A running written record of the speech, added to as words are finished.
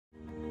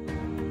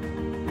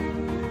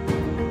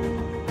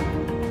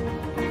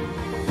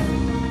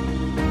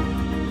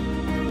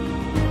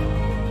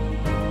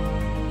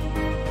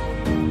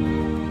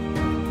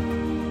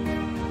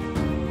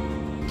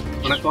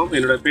வணக்கம்.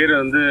 என்னோட பேர்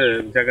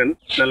ஜெகன்,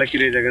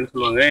 Nallakeerai Jagan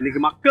சொல்லுவாங்க.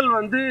 இன்னைக்கு மக்கள்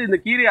இந்த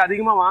கீரை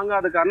அதிகமா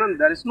வாங்காத காரணம்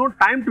there is no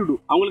time to do.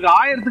 அவங்களுக்கு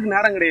ஆயிரத்துக்கு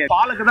நேரம் கிடையாது.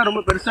 பாலுக்கு தான்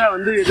ரொம்ப பெருசா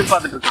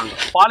எதிர்பார்த்துட்டு இருக்காங்க.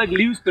 பாலுக்கு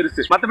லீவ்ஸ்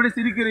பெருசு. மற்றபடி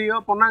சிரிக்கிறையோ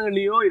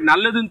பொன்னாங்கண்ணியோ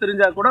நல்லதுன்னு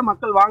தெரிஞ்சா கூட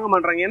மக்கள் வாங்க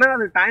மாட்டாங்க. ஏன்னா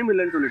அது டைம்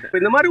இல்லைன்னு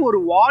சொல்லிட்டு. இந்த மாதிரி ஒரு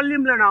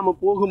வால்யூம்ல நாம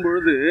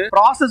போகும்பொழுது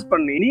ப்ராசஸ்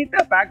பண்ணி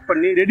நீட்டா பேக்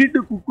பண்ணி ரெடி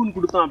டு குக்குன்னு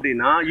கொடுத்தோம்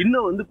அப்படின்னா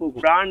இன்னும்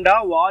போகும். பிராண்டா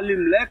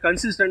வால்யூம்ல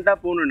கன்சிஸ்டன்டா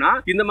போகணும்னா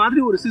இந்த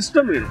மாதிரி ஒரு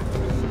சிஸ்டம் வேணும்.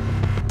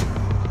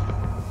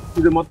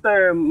 இது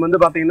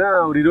மொத்தம் பாத்தீங்கன்னா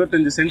ஒரு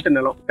 25 சென்ட்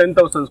நிலம்,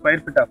 10,000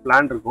 ஸ்கொயர் ஃபீட் ஆஃப்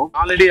லேண்ட் இருக்கும்.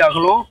 ஆல்ரெடி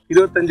அகலம்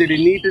 25 அடி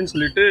நீட்னு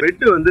சொல்லிட்டு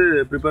பெட்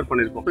ப்ரிப்பேர்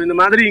பண்ணிருக்கோம். இந்த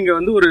மாதிரி இங்க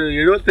ஒரு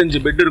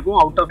 75 பெட் இருக்கும்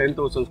அவுட் ஆஃப்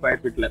 10,000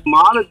 ஸ்கொயர் ஃபீட்ல.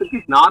 மாதத்துக்கு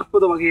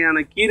 40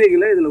 வகையான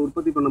கீரைகளை இதுல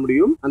உற்பத்தி பண்ண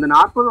முடியும். அந்த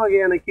 40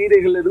 வகையான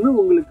கீரைகள்ல இருந்து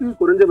உங்களுக்கு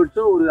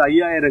குறைஞ்சபட்சம் ஒரு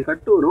 5000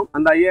 கட்டு வரும்.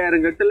 அந்த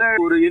 5000 கட்டுல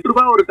ஒரு 8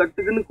 ரூபாய் ஒரு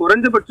கட்டுக்குன்னு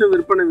குறைஞ்சபட்சம்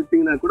விற்பனை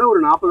வித்தீங்கன்னா கூட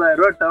ஒரு 40,000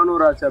 ரூபாய் டர்ன்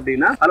ஓவர் ஆச்சு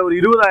அப்படின்னா அதுல ஒரு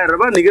 20,000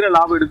 ரூபாய் நிகர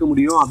லாபம் எடுக்க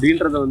முடியும்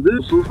அப்படின்றத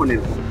ப்ரூவ்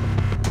பண்ணிருக்கோம்.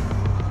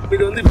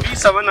 இது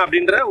B7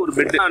 அப்படின்ற ஒரு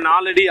பெட்,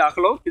 4 அடி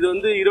அகலம். இது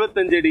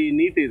 25 அடி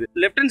நீட். இது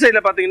லெஃப்ட் ஹேண்ட் சைடுல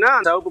பாத்தீங்கன்னா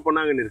சிவப்பு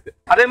பொன்னாங்கண்ணி இருக்கு.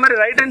 அதே மாதிரி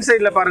ரைட் ஹேண்ட்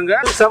சைடுல பாருங்க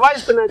செவ்வாய்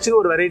ஸ்பினாச்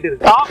ஒரு வெரைட்டி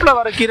இருக்கு. டாப்ல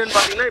வர கீரைன்னு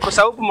பாத்தீங்கன்னா இப்ப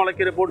சிவப்பு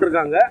முளைக்கீரை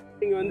போட்டிருக்காங்க.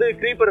 இங்க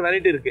கிரீப்பர்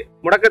வெரைட்டி இருக்கு,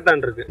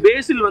 முடக்கத்தான் இருக்கு.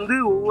 பேசில்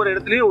ஒவ்வொரு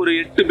இடத்துலயும் ஒரு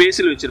 8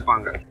 பேசில்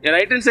வச்சிருப்பாங்க.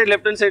 Right hand side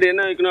left hand side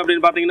என்ன வைக்கணும்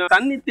அப்படின்னு பாத்தீங்கன்னா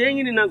தண்ணி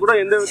தேங்கி நின்னா கூட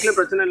எந்த வீட்லயும்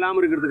பிரச்சனை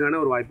இல்லாம இருக்கிறதுக்கான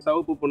ஒரு வாய்ப்பு.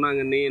 சிவப்பு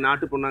பொன்னாங்கண்ணி,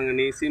 நாட்டு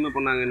பொன்னாங்கண்ணி, சீமை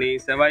பொன்னாங்கண்ணி,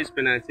 செவ்வாய்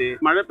ஸ்பினாச்.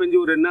 மழை பெஞ்சு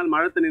ஒரு 2 நாள்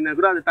மழை தண்ணினா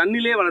கூட அது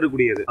தண்ணிலே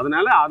வளரக்கூடியது.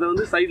 அதனால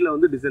சைடுல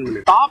டிசைன் பண்ணி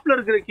டாப்ல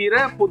இருக்கிற கீரை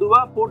பொதுவா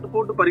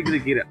போட்டு பறிக்கிற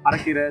கீரை,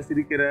 அரைக்கீரை,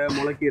 சிறுகீரை,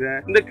 முளைக்கீரை.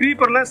 இந்த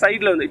கிரீப்பர்ல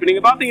சைடுல இப்ப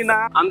நீங்க பாத்தீங்கன்னா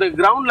அந்த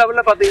கிரவுண்ட்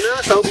லெவல்ல பாத்தீங்கன்னா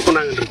சிவப்பு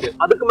பொன்னாங்கண்ணி இருக்கு.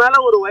 அதுக்கு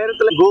மேல ஒரு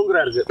உயரத்துல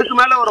கோங்குரா இருக்கு. அதுக்கு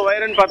மேல ஒரு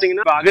உயரம்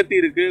பாத்தீங்கன்னா அகத்தி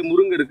இருக்கு,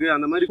 முருங்கை இருக்கு,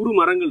 அந்த மாதிரி குறு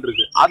மரங்கள்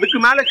இருக்கு. அதுக்கு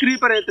மேல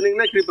கிரீப்பர்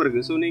ஏத்துனீங்கன்னா கிரீப்பர்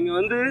இருக்கு. சோ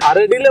நீங்க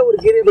அரை அடியில ஒரு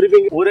கீரை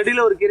பறிப்பீங்க, ஒரு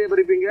அடியில ஒரு கீரை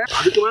பறிப்பீங்க,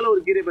 அதுக்கு மேல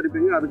ஒரு கீரை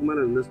பறிப்பீங்க. அதுக்கு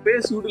மேல இந்த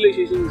ஸ்பேஸ்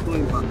யூட்டிலைசேஷன்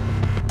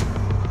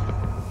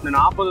இந்த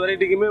 40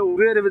 வெரைட்டிக்குமே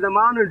ஒவ்வொரு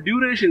விதமான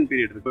டியூரேஷன்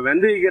பீரியட் இருக்கு.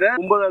 வெந்தயக்கீரை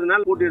 9வது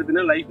நாள் போட்டு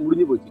எடுத்தீங்கன்னா லைஃப்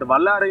முடிஞ்சு போச்சு.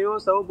 வல்லாரையும்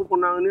சிவப்பு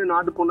பொன்னாங்கண்ணி,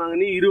 நாட்டு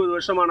பொன்னாங்கண்ணி 20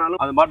 வருஷமானாலும்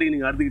அது பாட்டுக்கு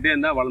நீங்க அறுத்துக்கிட்டே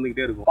இருந்தா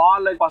வளர்ந்துகிட்டே இருக்கும்.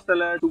 பாலை,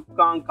 பசலை,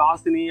 சுக்காங்,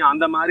 காசினி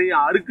அந்த மாதிரி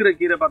அறுக்கிற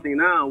கீரை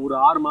பாத்தீங்கன்னா ஒரு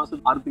 6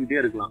 மாசம் அறுத்துக்கிட்டே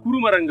இருக்கலாம்.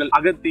 குறுமரங்கள்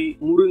அகத்தி,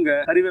 முருங்கை,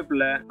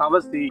 கறிவேப்பிலை,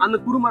 தவசி, அந்த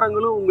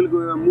குறுமரங்களும்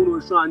உங்களுக்கு 3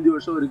 வருஷம் 5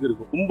 வருஷம் வரைக்கும்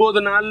இருக்கும்.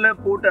 9 நாள்ல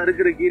போட்டு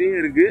அறுக்கிற கீரையும்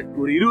இருக்கு,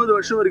 ஒரு 20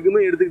 வருஷம்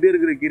வரைக்குமே எடுத்துக்கிட்டே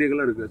இருக்கிற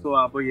கீரைகளும் இருக்கு. சோ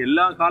அப்போ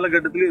எல்லா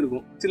காலகட்டத்திலயும்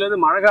இருக்கும்.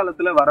 சிலது மழை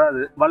காலத்துல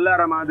வராது.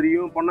 வல்லார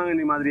மாதிரியும்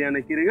பொன்னாங்கண்ணி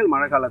மாதிரியான கீரைகள்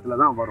மழை காலத்துல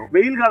தான் வரும்.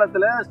 வெயில்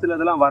காலத்துல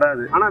சிலதெல்லாம்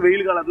வராது. ஆனா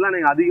வெயில் காலத்துல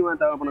நீங்க அதிகமா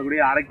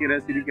தேவைப்படக்கூடிய அரைக்கீரை,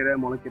 சிறுகீரை,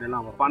 முளைக்கீரை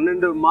எல்லாம் வரும்.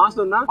 12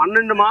 மாசம் தான்.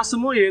 12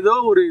 மாசமும் ஏதோ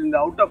ஒரு இந்த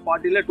அவுட் ஆஃப்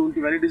 40ல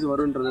 20 வெரைட்டிஸ்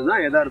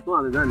வரும்ன்றதுதான் எதார்த்தம்.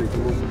 அதுதான்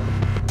நிச்சயம்.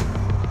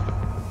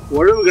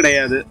 உழவு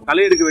கிடையாது,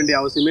 களை எடுக்க வேண்டிய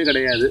அவசியமே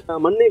கிடையாது,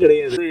 மண்ணே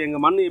கிடையாது. எங்க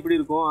மண் எப்படி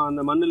இருக்கும்,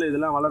 அந்த மண்ணுல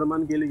இதெல்லாம்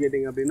வளருமான்னு கேள்வி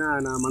கேட்டீங்க அப்படின்னா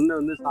நான்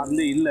மண்ணை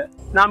சார்ந்தே இல்லை.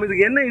 நாம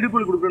இதுக்கு என்ன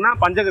இடுப்புகள் கொடுக்குறோம்னா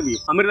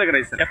பஞ்சகவியம், அமிர்த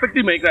கரைசல்,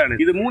 எஃபெக்டிவ் மைக்ரோ,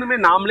 இது 3மே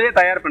நாமளே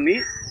தயார் பண்ணி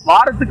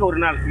வாரத்துக்கு ஒரு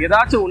நாள்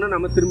ஏதாச்சும் ஒண்ணு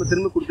நம்ம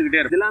திரும்ப கொடுத்துக்கிட்டே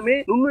இருக்கும். எல்லாமே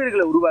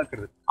நுண்ணுயிர்களை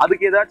உருவாக்குறது.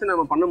 அதுக்கு ஏதாச்சும்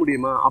நம்ம பண்ண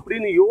முடியுமா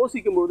அப்படின்னு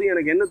யோசிக்கும் போது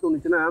எனக்கு என்ன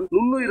தோணுச்சுன்னா,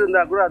 நுண்ணுயிர்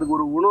இருந்தா கூட அதுக்கு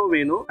ஒரு உணவு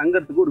வேணும்,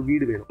 தங்கறதுக்கு ஒரு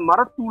வீடு வேணும்.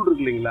 மரத்தூள்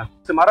இருக்கு இல்லைங்களா,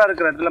 மரம்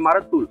இருக்கிற இடத்துல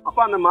மரத்தூள். அப்ப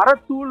அந்த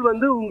மரத்தூள்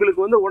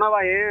உங்களுக்கு உணவா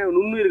ஏன்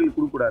நுண்ணுயிர்கள்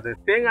கொடுக்க கூடாது?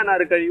 தேங்காய்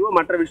நாறு கழிவோ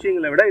மற்ற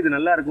விஷயங்களை விட இது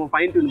நல்லா இருக்கும்,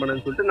 ஃபைன் டியூன்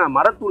பண்ணு சொல்லிட்டு நான்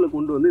மரத்தூளை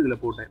கொண்டு இதுல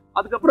போட்டேன்.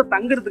 அதுக்கப்புறம்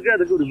தங்கறதுக்கு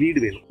அதுக்கு ஒரு வீடு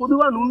வேணும்.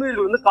 பொதுவா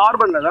நுண்ணுயிர்கள்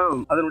கார்பன்ல தான்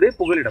அதனுடைய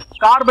புகலிடம்.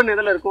 கார்பன்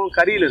எதுல இருக்கும்,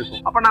 கரியில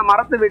இருக்கும். அப்ப நான்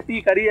மரத்தை வெட்டி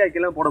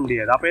கரியாக்கெல்லாம் போட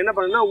முடியாது. அப்ப என்ன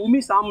பண்ணேன்னா உமி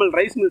சாம்பல்,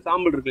 ரைஸ் மில்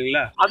சாம்பல்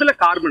இருக்குங்களா, அதுல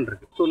கார்பன்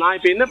இருக்கு. சோ நான்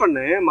இப்ப என்ன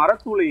பண்ணேன்,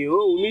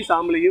 மரத்தூளையும் உமி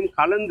சாம்பலையும்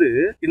கலந்து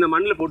இந்த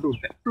மண்ணில் போட்டு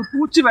விட்டேன்.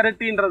 பூச்சி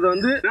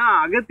வெரைட்டின்றது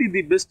அகத்தி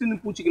தி பெஸ்ட்னு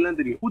பூச்சிக்கெல்லாம்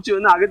தெரியும். பூச்சி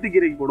அகத்தி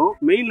கீரைக்கு போடும்,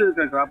 மெயின்ல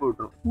இருக்கிற கிராப்பை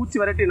விட்டுரும். பூச்சி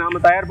வெரைட்டி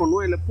நாம தயார்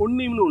பண்ணுவோம். இல்ல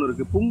பொன்னியம்னு ஒண்ணு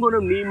இருக்கு,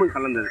 புங்கனும் நீமும்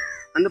கலந்தது.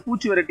 அந்த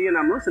பூச்சி வெரைட்டியை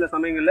நாம சில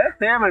சமயங்கள்ல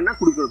தேவைன்னா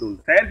கொடுக்கறது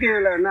உண்டு.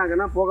 செயற்கையில என்ன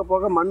ஆகுன்னா போக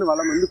போக மண்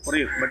வளம்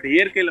குறையும். பட்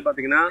இயற்கையில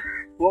பாத்தீங்கன்னா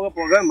போக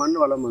போக மண்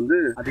வளம்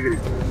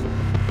அதிகரிக்கும்.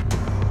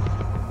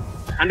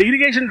 அந்த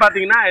இரிகேஷன்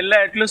பாத்தீங்கன்னா எல்லா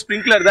இடத்துலயும்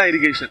ஸ்ப்ரிங்க்லர் தான்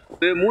இரிகேஷன்.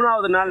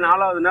 3வது நாள்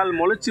 4வது நாள்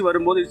முளைச்சி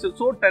வரும்போது it's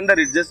so tender,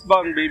 it's just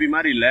born baby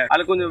மாதிரி இல்ல.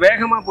 அது கொஞ்சம்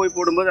வேகமா போய்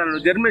போடும்போது அதோட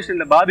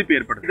ஜெர்மினேஷன்ல பாதிப்பு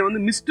ஏற்படும்.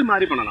 இது மிஸ்ட்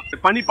மாதிரி பண்ணலாம்.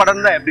 பனி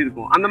படர்ந்தா எப்படி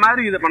இருக்கும் அந்த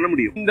மாதிரி இதை பண்ண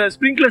முடியும். இந்த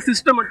ஸ்ப்ரிங்க்லர்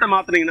சிஸ்டம் மட்டும்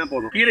மாத்தினீங்கன்னா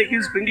போதும்.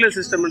 கீரைக்கு ஸ்ப்ரிங்க்லர்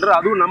சிஸ்டம்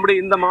அதுவும்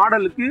நம்முடைய இந்த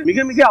மாடலுக்கு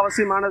மிக மிக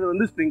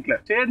அவசியமானது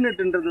ஸ்ப்ரிங்க்லர். ஷேட்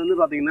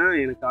நெட்ன்றது பாத்தீங்கன்னா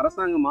எனக்கு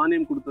அரசாங்கம்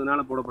மானியம்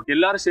கொடுத்ததுனால போடப்படும்.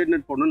 எல்லாரும் ஷேட்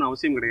நெட் போடணும்னு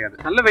அவசியம் கிடையாது.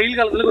 நல்ல வெயில்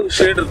காலத்துல கொஞ்சம்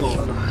ஷேட் இருக்கும்.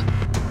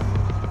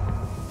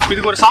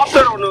 இதுக்கு ஒரு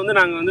சாஃப்ட்வேர் ஒன்று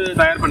நாங்கள்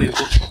தயார்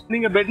பண்ணியிருக்கோம்.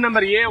 நீங்கள் பெட்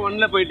நம்பர்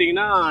A1ல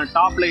போயிட்டீங்கன்னா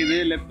டாப்ல இது,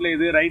 லெஃப்ட்ல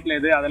இது, ரைட்ல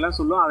இது அதெல்லாம்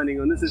சொல்லும். அதை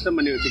நீங்கள் சிஸ்டம்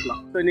பண்ணி வச்சுக்கலாம்.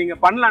 ஸோ நீங்கள்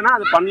பண்ணலன்னா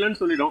அது பண்ணலன்னு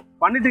சொல்லிடும்.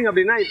 பண்ணிட்டீங்க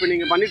அப்படின்னா இப்போ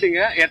நீங்கள் பண்ணிட்டீங்க,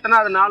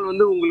 எத்தனாவது நாள்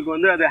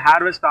உங்களுக்கு அது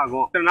ஹார்வெஸ்ட்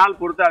ஆகும், இத்தனை நாள்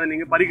பொறுத்து அதை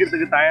நீங்கள்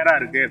பறிக்கிறதுக்கு தயாராக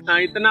இருக்கு.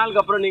 இத்தனை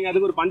நாளுக்கு அப்புறம் நீங்கள்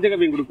அதுக்கு ஒரு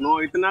பஞ்சகவியம் கொடுக்கணும்,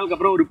 இத்தனை நாளுக்கு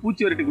அப்புறம் ஒரு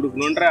பூச்சி வெரைட்டி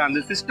கொடுக்கணுன்ற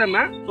அந்த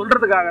சிஸ்டமை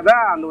சொல்றதுக்காக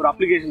தான் அந்த ஒரு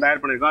அப்ளிகேஷன்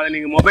தயார் பண்ணியிருக்கோம். அதை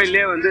நீங்கள்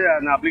மொபைல்லே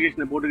அந்த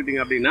அப்ளிகேஷனை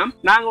போட்டுக்கிட்டீங்க அப்படின்னா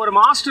நாங்கள் ஒரு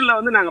மாஸ்டர்ல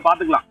நாங்கள்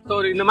பார்த்துக்கலாம்.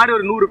 ஸோ இந்த மாதிரி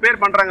ஒரு 100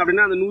 பேர் பண்றாங்க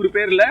அப்படின்னா அந்த 100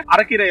 பேர்ல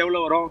அரைக்கீரை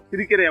எவ்வளவு வரும்,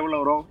 சிறுகீரை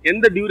எவ்வளவு வரும்,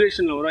 எந்த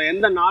டியூரேஷன்ல வரும்,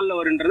 எந்த நாள்ல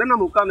வரும்ன்றதை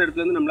நம்ம உட்கார்ந்த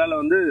இடத்துல இருந்து நம்மளால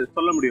வந்து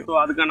சொல்ல முடியும். ஸோ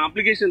அதுக்கான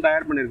அப்ளிகேஷன்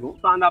தயார் பண்ணியிருக்கோம்.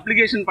 ஸோ அந்த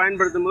அப்ளிகேஷன்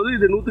பயன்படுத்தும் போது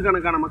இது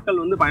 100கணக்கான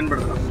மக்கள் வந்து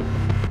பயன்படுத்தலாம்.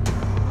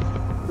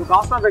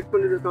 காஸ்ட் ஆஃப்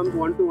எக்ஸ்பெண்டிச்சர் வந்து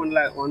 1 to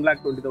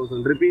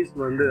 1,20,000 rupees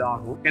வந்து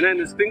ஆகும். ஏன்னா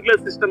இந்த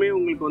ஸ்ப்ரிங்க்லர் சிஸ்டமே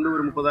உங்களுக்கு வந்து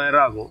ஒரு 30,000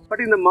 ஆகும்.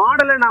 பட் இந்த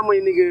மாடலை நாம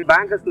இன்னைக்கு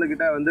பேங்கர்ஸ்ல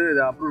கிட்ட வந்து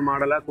அப்ரூவ்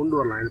மாடலா கொண்டு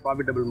வரலாம். இது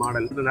ப்ராஃபிட்டபிள்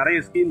மாடல். இது நிறைய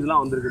ஸ்கீம்ஸ்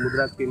எல்லாம் வந்திருக்கு,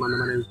 முத்ரா ஸ்கீம் அந்த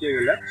மாதிரி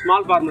விஷயங்கள்ல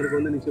ஸ்மால் ஃபார்மருக்கு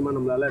வந்து நிச்சயமா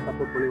நம்மளால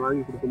சப்போர்ட் பண்ணி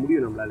வாங்கி கொடுக்க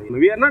முடியும்.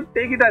 நம்மளால we are not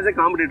take it as a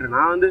competitor.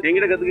 நான் வந்து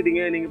எங்கிட்ட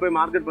கத்துக்கிட்டீங்க, நீங்க போய்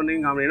மார்க்கெட்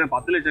பண்ணீங்க காம்படிட்டர்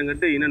 10 லட்சம்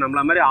கட்டு இன்னும்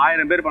நம்மள மாதிரி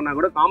 1000 பேர் பண்ணா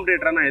கூட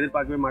காம்படிட்டரா நான்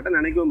எதிர்பார்க்கவே மாட்டேன்,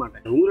 நினைக்கவே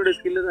மாட்டேன். உங்களோட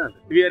ஸ்கில் தான்.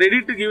 we are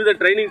ready to give the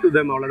training to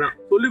them. அவ்வளவுதான்.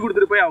 சொல்லி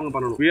கொடுத்துட்டு போய் அவங்க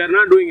பண்ணணும். we are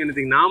not doing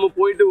anything. நாம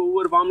போயிட்டு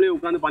ஒவ்வொரு ஃபார்ம்லயும்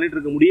உட்கார்ந்து பண்ணிட்டு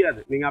இருக்க முடியாது.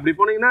 நீங்க அப்படி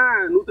போனீங்கன்னா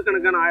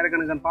 100கணக்கான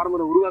 1000கணக்கான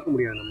ஃபார்மரை உருவாக்க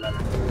முடியாது நம்மளால.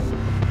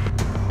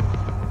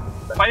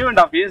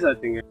 5.5 years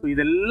ஆச்சுங்க.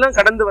 இதெல்லாம்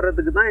கடந்து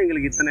வர்றதுக்கு தான்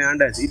எங்களுக்கு இத்தனை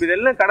ஆண்டாச்சு. இப்போ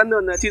இதெல்லாம் கடந்து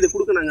வந்தாச்சு, இதை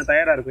கொடுக்க நாங்க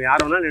தயாரா இருக்கோம்.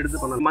 யார் வேணாலும்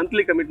எடுத்து பண்ணலாம்.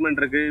 மந்த்லி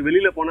கமிட்மெண்ட் இருக்கு,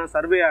 வெளியில போனா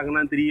சர்வே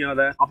ஆகணும்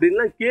தெரியாத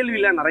அப்படின்லாம்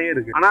கேள்வியெல்லாம் நிறைய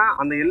இருக்கு. ஆனா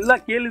அந்த எல்லா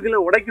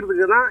கேள்விகளும்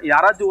உடைக்கிறதுக்கு தான்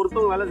யாராச்சும்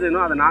ஒருத்தவங்க வேலை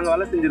செய்யணும். அதை நாங்க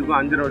வேலை செஞ்சிருக்கோம்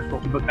 5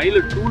 வருஷம். இப்ப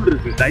கையில டூல்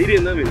இருக்கு,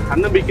 தைரியம் தான் வேணும்.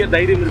 தன்னம்பிக்கை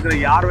தைரியம் இருக்கிற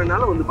யார்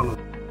வேணாலும் வந்து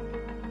பண்ணலாம்.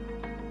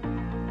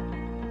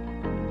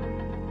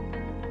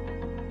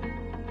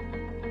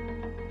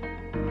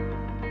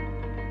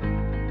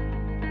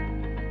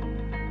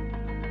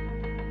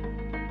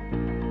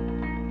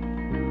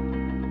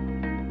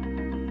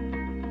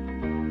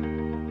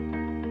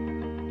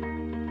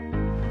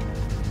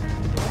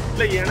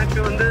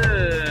 எனக்கு வந்து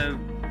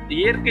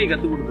இயற்கை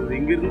கற்றுக் கொடுத்தது,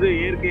 இங்கிருந்து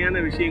இயற்கையான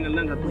விஷயங்கள்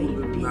தான் கற்றுக்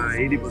கொடுத்தது. நான்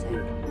 80%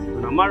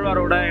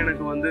 நம்மாழ்வாரோட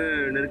எனக்கு வந்து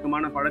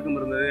நெருக்கமான பழக்கம்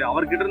இருந்தது.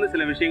 அவர்கிட்ட இருந்து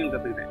சில விஷயங்கள்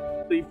கற்றுக்கிட்டேன்.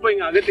 ஸோ இப்போ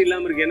இங்கே அகத்தி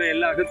இல்லாமல் இருக்கு. ஏன்னா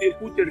எல்லா அகத்தையும்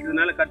பூச்சி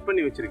அடிச்சதுனால கட்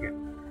பண்ணி வச்சிருக்கேன்.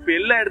 இப்போ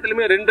எல்லா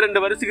இடத்துலையுமே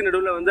 2 வருஷத்துக்கு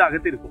நடுவில் வந்து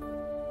அகத்தி இருக்கும்.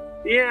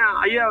 ஏன்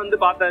ஐயா வந்து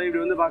பார்த்தாரு,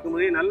 இப்படி வந்து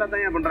பார்க்கும்போது நல்லா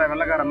தான் ஏன் பண்ணுற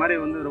வெள்ளக்கார மாதிரி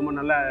வந்து ரொம்ப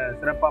நல்லா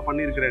சிறப்பாக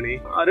பண்ணியிருக்கிறேனே.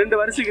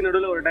 2 வருஷத்துக்கு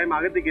நடுவில் ஒரு டைம்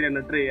அகத்திக்கீரை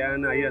நட்டு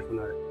ஏன்னு ஐயா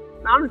சொன்னார்.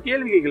 நானும்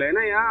கேள்வி கேட்கல.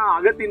 ஏன்னா ஏன்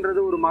அகத்தின்றது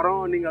ஒரு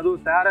மரம், நீங்க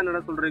அதுவும் சேர நட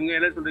சொல்றீங்க,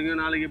 எதை சொல்றீங்க,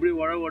 நாளைக்கு எப்படி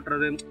உழவு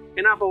ஓட்டுறது?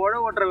 ஏன்னா அப்போ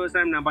உழவு ஓட்டுற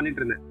விவசாயம் நான்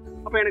பண்ணிட்டு இருந்தேன்.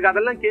 அப்ப எனக்கு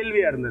அதெல்லாம்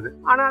கேள்வியா இருந்தது.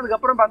 ஆனா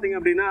அதுக்கப்புறம் பாத்தீங்க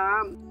அப்படின்னா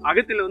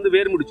அகத்தில வந்து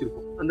வேர்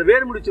முடிச்சிருக்கும். அந்த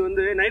வேர் முடிச்சு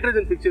வந்து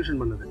நைட்ரஜன் பிக்சேஷன்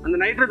பண்ணுது. அந்த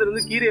நைட்ரஜன்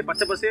வந்து கீரையை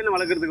பச்சை பசேன்னு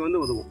வளர்க்கறதுக்கு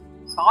வந்து உதவும்.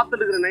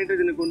 காத்துல இருக்கிற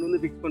நைட்ரஜனை கொண்டு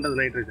வந்து பிக்ஸ்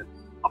பண்றது நைட்ரஜன்.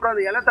 அப்புறம்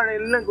அந்த இலை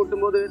தழையெல்லாம்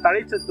கொட்டும் போது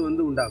தழைச்சத்து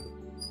வந்து உண்டாகும்.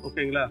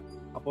 ஓகேங்களா?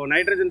 அப்போ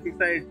நைட்ரஜன்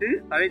பிக்ஸ் ஆயிடுச்சு,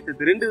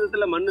 தழைச்சத்து 2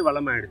 விதத்துல மண்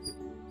வளமாயிடுச்சு.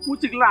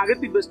 பூச்சிக்கெல்லாம்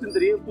அகத்தி பெஸ்ட்னு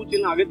தெரியும்,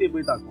 பூச்சியெல்லாம் அகத்தியை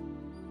போய் தாக்கும்.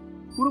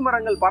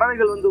 குறுமரங்கள்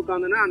பறவைகள் வந்து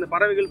உட்காந்துன்னா அந்த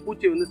பறவைகள்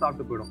பூச்சியை வந்து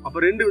சாப்பிட்டு போயிடும். அப்போ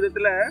 2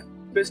 விதத்துல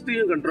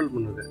பெஸ்ட்டையும் கண்ட்ரோல்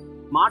பண்ணுது.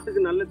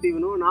 மாட்டுக்கு நல்ல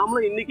தீவனம்.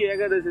 நாமளும் இன்னைக்கு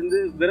ஏகாதசி இருந்து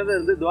விரதம்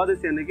இருந்து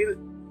துவாதசி அன்னைக்கு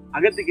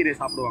அகத்திக்கீரையை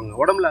சாப்பிடுவாங்க.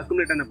 உடம்புல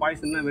அக்குமுலேட் ஆன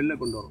பாய்சன்லாம் வெளில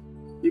கொண்டு வரும்.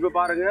 இப்போ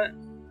பாருங்க,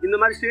 இந்த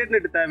மாதிரி ஷேட்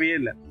நெட் தேவையே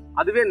இல்லை,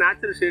 அதுவே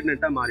நேச்சுரல் ஷேட்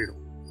நெட்டாக மாறிடும்.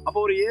 அப்போ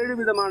ஒரு 7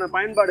 விதமான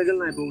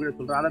பயன்பாடுகள் நான் இப்போ உங்கள்கிட்ட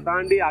சொல்கிறேன். அதை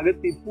தாண்டி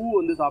அகத்தி பூ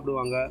வந்து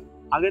சாப்பிடுவாங்க,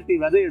 அகத்தி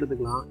விதை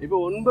எடுத்துக்கலாம். இப்போ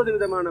 9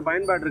 விதமான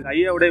பயன்பாடு இருக்கு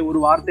ஐயாவுடைய ஒரு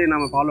வார்த்தையை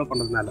நம்ம ஃபாலோ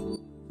பண்றதுனால.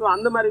 ஸோ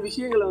அந்த மாதிரி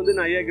விஷயங்களை வந்து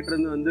நான் ஐயா கிட்ட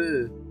இருந்து வந்து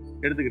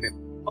எடுத்துக்கிட்டேன்.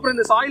 அப்புறம்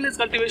இந்த சாயிலெஸ்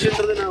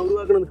கல்டிவேஷன்றது நான்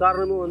உருவாக்குனது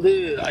காரணமும் வந்து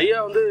ஐயா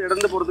வந்து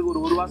இறந்து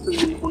போறதுக்கு ஒரு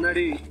மாசத்துக்கு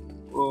முன்னாடி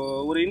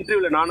ஒரு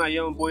இன்டர்வியூல நானும்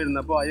ஐயாவும்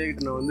போயிருந்தப்போ ஐயா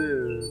கிட்ட நான் வந்து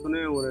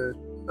சொன்னேன், ஒரு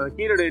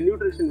கீரையோட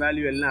நியூட்ரிஷன்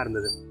வேல்யூ எல்லாம்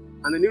இருந்தது.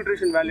 அந்த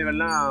நியூட்ரிஷன் வேல்யூ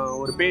எல்லாம்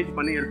ஒரு பேஜ்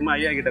பண்ணி எடுக்கும்போது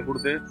ஐயா கிட்ட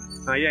கொடுத்து,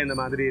 ஐயா இந்த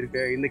மாதிரி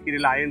இருக்கு, இந்த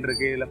கீரையில் அயன்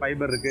இருக்கு, இல்லை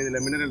ஃபைபர் இருக்கு,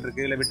 இதில் மினரல்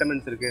இருக்கு, இல்லை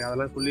விட்டமின்ஸ் இருக்கு,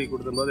 அதெல்லாம் சொல்லி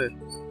கொடுக்கும்போது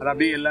அதை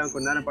அப்படியே எல்லாம்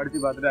கொஞ்ச நேரம் படிச்சு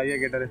பார்த்துட்டு ஐயா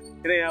கேட்டாரு,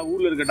 ஏன்னா என்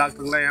ஊர்ல இருக்க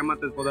டாக்டருங்களாம்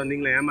ஏமாத்தது போதா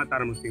நீங்களே ஏமாத்த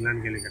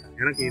ஆரம்பிச்சிட்டீங்களான்னு கேள்வி கேட்டேன்.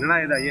 எனக்கு என்னடா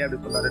இது ஐயா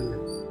அப்படி சொல்றாருன்னு.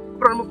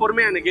 அப்புறம் ரொம்ப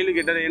பொறுமையா அந்த கேள்வி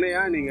கேட்டாரு,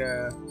 என்னையா நீங்க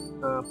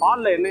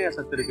பாலில் என்னையா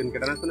சத்து இருக்குன்னு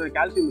கேட்டேன். நான் சொன்னேன்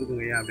கால்சியம்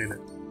இருக்குங்க ஐயா அப்படின்னு.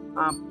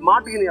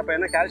 மாட்டுக்கு நீ அப்போ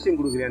என்ன கால்சியம்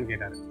கொடுக்குறியான்னு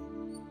கேட்டாரு.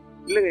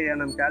 இல்லைங்க ஐயா,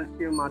 நம்ம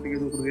கால்சியம் மாட்டுக்கு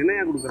எதுவும் கொடுக்குற,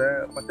 என்னையா கொடுக்குற,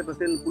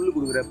 10% புல்லு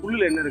கொடுக்குற,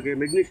 புல்லுல என்ன இருக்கு,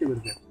 மெக்னீஷியம்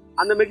இருக்கு,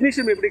 அந்த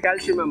மெக்னீஷியம் எப்படி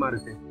கால்சியமா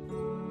மாறுச்சு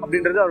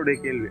அப்படின்றது அவருடைய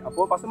கேள்வி.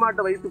 அப்போ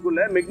பசுமாட்டு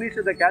வயிற்றுக்குள்ள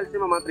மெக்னீஷியத்தை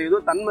கால்சியமா மாத்திர ஏதோ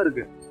தன்மை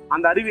இருக்கு,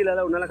 அந்த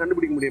அறிவியலால உன்னால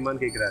கண்டுபிடிக்க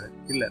முடியுமான்னு கேட்கிறாரு.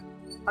 இல்ல.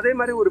 அதே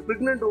மாதிரி ஒரு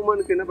பிரெக்னென்ட்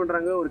உமனுக்கு என்ன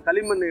பண்றாங்க, ஒரு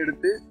களிமண்ணை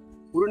எடுத்து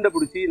உருண்டை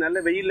பிடிச்சி நல்ல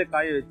வெயில்ல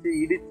காய வச்சு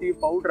இடிச்சு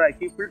பவுடர்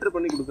ஆக்கி ஃபில்டர்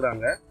பண்ணி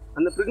கொடுக்குறாங்க.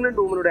 அந்த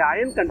பிரெக்னென்ட் உமனுடைய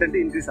அயன்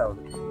கண்டென்ட் இன்க்ரீஸ்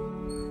ஆகுது.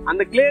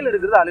 அந்த கிளேல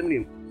இருக்கிறது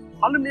aluminium.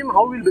 Aluminium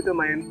how will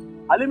become iron?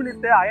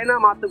 அலுமினியத்தை அயனா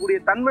மாற்றக்கூடிய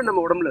தன்மை நம்ம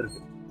உடம்புல இருக்கு.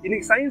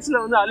 இன்னைக்கு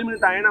சயின்ஸ்ல வந்து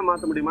அலுமினியத்தை அயனா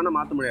மாற்ற முடியுமான்னு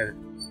மாற்ற முடியாது.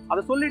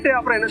 அதை சொல்லிட்டு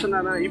அப்புறம் என்ன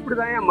சொன்னாங்கன்னா,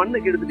 இப்படிதான் என்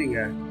மண்ணுக்கு எடுத்துட்டீங்க,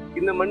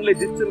 இந்த மண்ணில்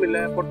ஜிப்சம்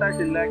இல்லை,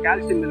 பொட்டாஷ் இல்லை,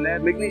 கால்சியம் இல்லை,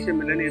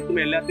 மெக்னீஷியம் இல்லைன்னு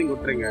எடுத்துமே எல்லாத்தையும்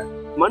கொட்டுறீங்க.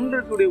 மண்ணில்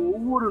இருக்கக்கூடிய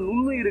ஒவ்வொரு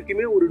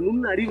நுண்ணுயிருக்குமே ஒரு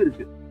நுண் அறிவு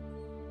இருக்கு.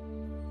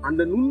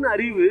 அந்த நுண்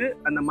அறிவு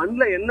அந்த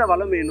மண்ணில் என்ன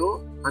வளம் வேணும்,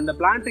 அந்த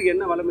பிளான்ட்டுக்கு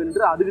என்ன வளம்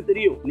என்று அதுக்கு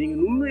தெரியும். நீங்க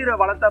நுண்ணுயிரை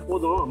வளர்த்தா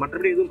போதும்,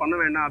 மற்றபடி எதுவும் பண்ண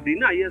வேண்டாம்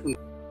அப்படின்னு ஐயா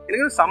சொன்னார்.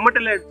 எனக்கு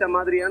சம்மட்டில் அடிச்ச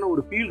மாதிரியான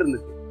ஒரு ஃபீல்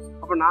இருந்துச்சு.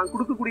 அப்போ நான்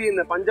கொடுக்கக்கூடிய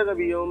இந்த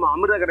பஞ்சகவியம்,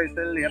 அமிர்த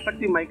கரைசல்,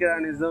 எஃபெக்டிவ்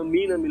மைக்ரானிசம்,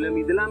 மீன் அமிலம்,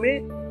 இது எல்லாமே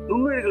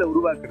நுண்ணுயிர்களை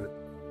உருவாக்குறது.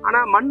 ஆனா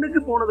மண்ணுக்கு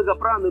போனதுக்கு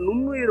அப்புறம் அந்த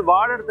நுண்ணுயிர்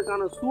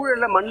வாழறதுக்கான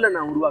சூழலை மண்ணில்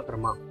நான்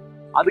உருவாக்குறேமா,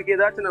 அதுக்கு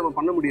ஏதாச்சும் நம்ம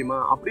பண்ண முடியுமா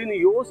அப்படின்னு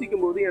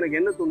யோசிக்கும் போது எனக்கு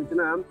என்ன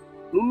தோணுச்சுன்னா,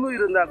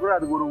 நுண்ணுயிர் இருந்தா கூட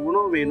அதுக்கு ஒரு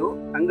உணவு வேணும்,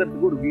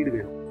 தங்கறதுக்கு ஒரு வீடு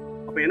வேணும்.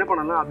 அப்ப என்ன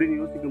பண்ணலாம் அப்படின்னு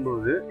யோசிக்கும்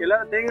போது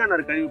எல்லாரும் தேங்காய்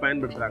நார் கழிவு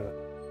பயன்படுத்துறாங்க.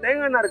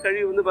 தேங்காய் நார்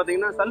கழிவு வந்து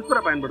பாத்தீங்கன்னா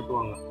சல்ஃபரை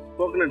பயன்படுத்துவாங்க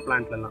கோகனட்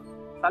பிளான்ட்ல எல்லாம்.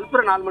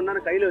 சல்ஃபரை 4 மணி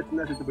நேரம் கையில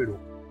வச்சிருந்தா செத்து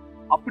போயிடுவோம்.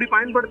 அப்படி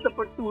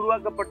பயன்படுத்தப்பட்டு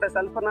உருவாக்கப்பட்ட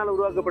சல்ஃபர்னால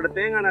உருவாக்கப்பட்ட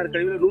தேங்காய் நார்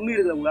கழிவுல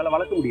நுண்ணுயிர்களை உங்களால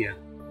வளர்க்க முடியாது.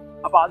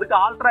 அப்ப அதுக்கு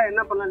ஆல்ட்ரா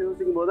என்ன பண்ணலாம்னு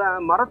யோசிக்கும் போது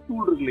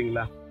மரத்தூள் இருக்கு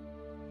இல்லைங்களா,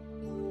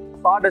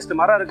 சாடஸ்ட்,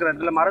 மரம் இருக்கிற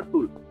இடத்துல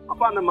மரத்தூள்.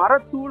 அப்ப அந்த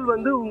மரத்தூள்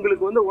வந்து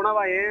உங்களுக்கு வந்து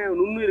உணவா ஏன்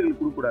நுண்ணுயிர்கள்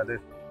கொடுக்கக்கூடாது?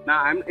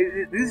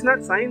 திஸ் இஸ்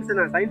நாட் சயின்ஸ்,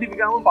 நான்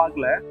சயின்டிபிக்காவும்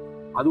பார்க்கல.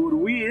 அது ஒரு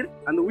உயிர்,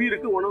 அந்த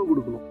உயிருக்கு உணவு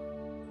கொடுக்கணும்.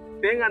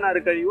 தேங்காய் நார்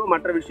கழிவோ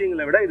மற்ற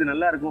விஷயங்களை விட இது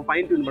நல்லா இருக்கும்,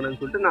 ஃபைன் டியூன்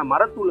பண்ணணும்னு சொல்லிட்டு நான்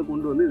மரத்தூளை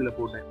கொண்டு வந்து இதுல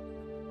போட்டேன்.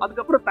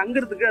 அதுக்கப்புறம்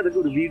தங்குறதுக்கு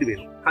அதுக்கு ஒரு வீடு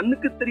வேணும்.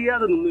 கண்ணுக்கு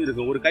தெரியாத நுண்ணுயிர்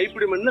இருக்கும். ஒரு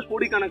கைப்பிடி மண்ணில்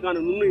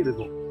கோடிக்கணக்கான நுண்ணுயிர்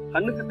இருக்கும்.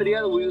 கண்ணுக்கு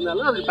தெரியாத உயிர்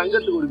இருந்தாலும் அதுக்கு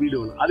தங்கறதுக்கு ஒரு வீடு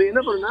வேணும். அது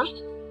என்ன பண்ணுன்னா,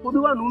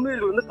 பொதுவாக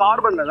நுண்ணுயிர்கள் வந்து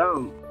கார்பன்ல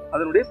தான்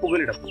அதனுடைய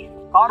புகலிடம்.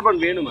 கார்பன்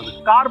வேணும். அது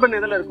கார்பன்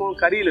எதில் இருக்கும்?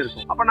 கரியில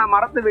இருக்கும். அப்ப நான்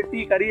மரத்தை வெட்டி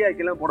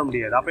கரியாக்கெல்லாம் போட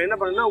முடியாது. அப்ப என்ன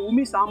பண்ணேன்னா,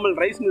 உமி சாம்பல்,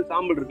 ரைஸ் மில்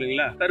சாம்பல்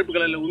இருக்குங்களா, கருப்பு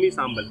கலர்ல உமி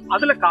சாம்பல்,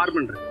 அதுல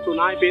கார்பன் இருக்கு. ஸோ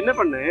நான் இப்ப என்ன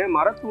பண்ணேன்,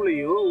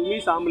 மரத்தூளையும் உமி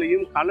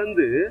சாம்பலையும்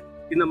கலந்து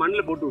இந்த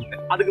மண்ணில் போட்டு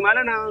விட்டேன். அதுக்கு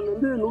மேல நான்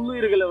வந்து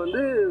நுண்ணுயிர்களை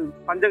வந்து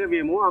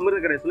பஞ்சகவியமோ அமிர்த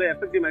கரைசலோ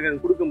எஃபெக்டிவ்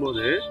மெகானிசம்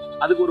கொடுக்கும்போது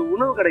அதுக்கு ஒரு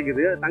உணவு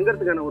கிடைக்குது,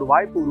 தங்கறதுக்கான ஒரு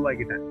வாய்ப்பு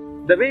உருவாக்கிட்டேன்.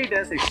 The way it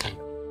has extended.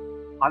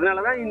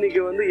 அதனாலதான் இன்னைக்கு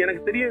வந்து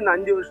எனக்கு தெரியும் இந்த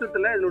 5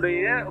 வருஷத்துல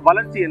இதனுடைய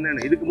வளர்ச்சி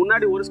என்னன்னு. இதுக்கு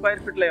முன்னாடி 1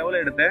 ஸ்கொயர் ஃபீட்ல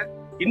எவ்வளவு எடுத்தேன்,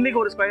 இன்னைக்கு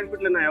 1 ஸ்கொயர்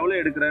ஃபீட்ல நான் எவ்வளவு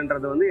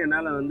எடுக்கிறேன்றத வந்து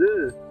என்னால வந்து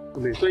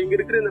ஸோ இங்க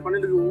இருக்கிற இந்த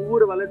பண்ணதுக்கு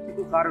ஒவ்வொரு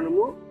வளர்ச்சிக்கும்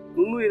காரணமும்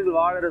நுண்ணுயிர்கள்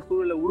வாழற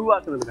சூழலை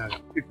உருவாக்குறதுக்காக.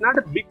 It's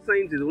not a big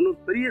science, இது ஒன்றும்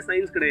பெரிய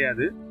சயின்ஸ்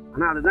கிடையாது.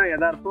 ஆனா அதுதான்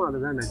யதார்த்தம்,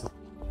 அதுதான் நிஜம்.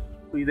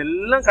 ஸோ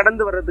இதெல்லாம்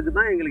கடந்து வர்றதுக்கு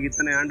தான் எங்களுக்கு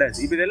இத்தனை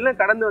ஆண்டாச்சு. இப்போ இதெல்லாம்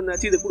கடந்து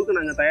வந்தாச்சு, இதை கொடுக்க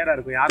நாங்கள் தயாரா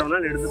இருக்கோம். யார்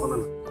வேணாலும் எடுத்து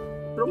பண்ணலாம்.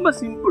 ரொம்ப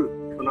சிம்பிள்.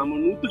 ஸோ நம்ம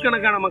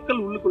 100கணக்கான மக்கள்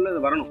உள்ளுக்குள்ள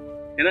அது வரணும்.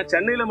 ஏன்னா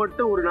சென்னையில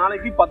மட்டும் ஒரு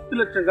நாளைக்கு 10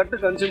 லட்சம் கட்டு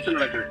கன்சம்ஷன்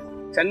நடக்குது.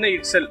 சென்னை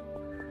இட்செல்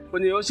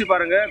கொஞ்சம் யோசிச்சு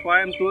பாருங்க.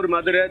 கோயம்புத்தூர்,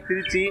 மதுரை,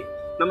 திருச்சி,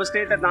 நம்ம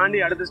ஸ்டேட்டை தாண்டி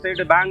அடுத்த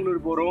ஸ்டேட்டு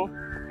பெங்களூர் போகிறோம்,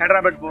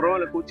 ஹைதராபாத் போகிறோம்,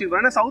 இல்லை கொச்சி.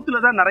 ஏன்னா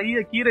சவுத்தில் தான்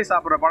நிறைய கீரை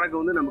சாப்பிட்ற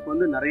பழக்கம் வந்து நமக்கு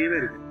வந்து நிறையவே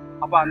இருக்குது.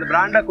 அப்போ அந்த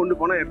பிராண்டாக கொண்டு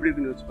போனால் எப்படி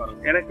இருக்குன்னு யோசிச்சு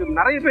பாருங்க. எனக்கு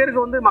நிறைய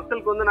பேருக்கு வந்து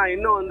மக்களுக்கு வந்து நான்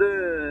இன்னும் வந்து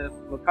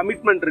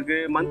கமிட்மெண்ட்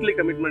இருக்குது, மந்த்லி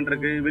கமிட்மெண்ட்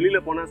இருக்குது,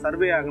 வெளியில் போனால்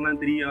சர்வே ஆகலாம்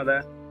தெரியாத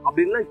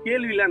அப்படின்லாம்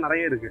கேள்வியெல்லாம்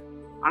நிறைய இருக்குது.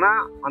 ஆனால்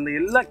அந்த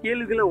எல்லா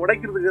கேள்விகளும்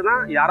உடைக்கிறதுக்கு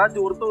தான்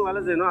யாராச்சும் ஒருத்தவங்க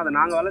வேலை செய்யணும். அதை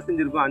நாங்கள் வேலை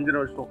செஞ்சுருக்கோம் 5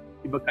 வருஷம்.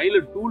 இப்போ கையில்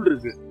டூல்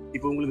இருக்குது.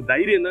 இப்போ உங்களுக்கு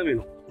தைரியம் தான்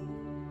வேணும்.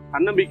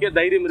 தன்னம்பிக்கை,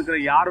 தைரியம் இருக்கிற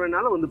யார்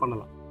வேணாலும் வந்து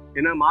பண்ணலாம்.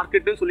 ஏன்னா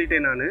மார்க்கெட்டும்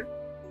சொல்லிட்டேன் நான்.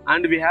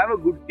 And we have a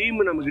good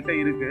team நம்மக்கிட்ட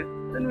இருக்குது.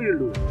 Then we will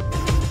do it.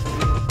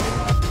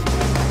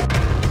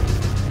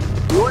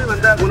 நோய்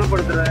வந்தால்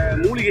குணப்படுத்துகிற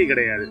மூலிகை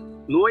கிடையாது.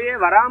 நோயே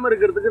வராமல்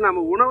இருக்கிறதுக்கு நம்ம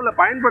உணவில்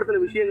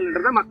பயன்படுத்தின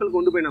விஷயங்கள்ன்றதை மக்கள்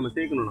கொண்டு போய் நம்ம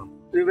சேர்க்கணும்.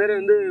 இது பேர்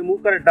வந்து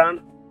மூக்கரட்டான்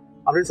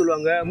அப்படின்னு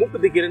சொல்லுவாங்க,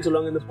 மூக்குத்தி கீரைன்னு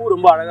சொல்லுவாங்க. இந்த பூ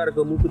ரொம்ப அழகாக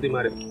இருக்கும், மூக்குத்தி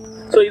மாதிரி.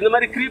 ஸோ இந்த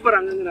மாதிரி க்ரீப்பர்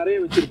அங்கங்கே நிறைய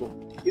வச்சுருப்போம்.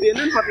 இது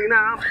என்னன்னு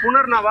பார்த்தீங்கன்னா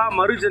புனர்னவா,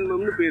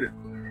 மறுஜென்மம்னு பேர்.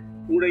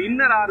 உங்களோட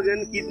இன்னர்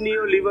ஆர்கன்,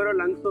 கிட்னியோ லிவரோ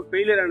லங்ஸோ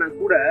ஃபெயிலியர் ஆனால்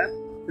கூட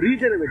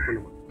ரீஜெனரேட்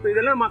பண்ணுவோம். ஸோ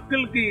இதெல்லாம்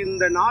மக்களுக்கு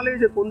இந்த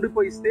நாலேஜை கொண்டு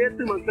போய்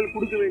சேர்த்து மக்கள்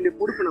கொடுக்க வேண்டிய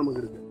பொறுப்பு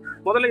நமக்கு இருக்குது.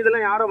 முதல்ல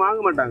இதெல்லாம் யாரும்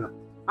வாங்க மாட்டாங்க.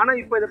 ஆனால்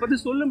இப்போ இதை பற்றி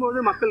சொல்லும்போது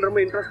மக்கள் ரொம்ப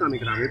இன்ட்ரெஸ்ட்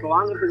காமிக்கிறாங்க. இப்போ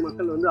வாங்குறதுக்கு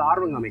மக்கள் வந்து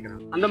ஆர்வம்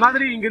காமிக்கிறாங்க. அந்த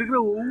மாதிரி இங்கே இருக்கிற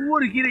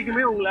ஒவ்வொரு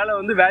கீரைக்குமே உங்களால்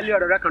வந்து வேல்யூ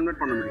ஆடடாக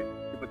கன்வெர்ட் பண்ண முடியும்.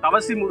 இப்போ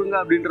தவசி முருங்கை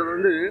அப்படின்றது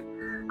வந்து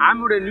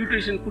ஆமோட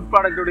நியூட்ரிஷன் ஃபுட்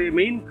ப்ராடக்டோடைய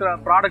மெயின்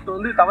ப்ராடக்ட்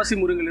வந்து தவசி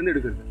முருங்கைலேருந்து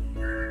எடுக்கிறது.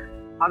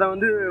 அதை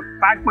வந்து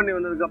பேக் பண்ணி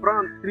வந்ததுக்கப்புறம்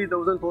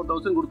 3000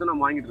 4000 கொடுத்து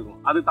நம்ம வாங்கிட்டு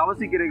இருக்கோம். அது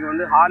தவசி கீரைக்கு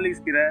வந்து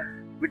ஹார்லிக்ஸ் கீரை,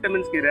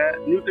 விட்டமின்ஸ் கீரை,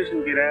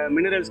 நியூட்ரிஷன் கீரை,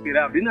 மினரல்ஸ்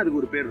கீரை அப்படின்னு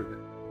அதுக்கு ஒரு பேர்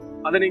இருக்குது.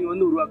 அதை நீங்கள்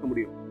வந்து உருவாக்க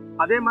முடியும்.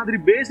 அதே மாதிரி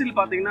பேசில்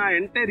பார்த்தீங்கன்னா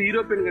என்டையர்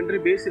யூரோப்பியன் கண்ட்ரி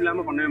பேஸ்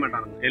இல்லாமல் பண்ணவே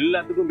மாட்டாங்க.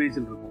 எல்லாத்துக்கும்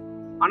பேசில் இருக்கும்.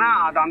 ஆனால்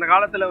அது அந்த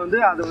காலத்தில் வந்து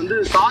அதை வந்து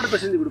சாறு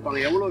பிசைஞ்சு கொடுப்பாங்க.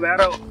 எவ்வளோ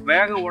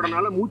வேகம்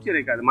ஓடனாலும் மூச்சு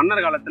இறைக்காது.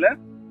 மன்னர் காலத்தில்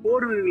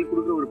போர் வீரர்களுக்கு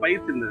கொடுக்குற ஒரு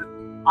பயிற்சி இருந்தது.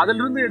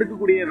 அதிலிருந்து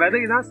எடுக்கக்கூடிய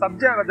விதை தான்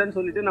சப்ஜா விதைன்னு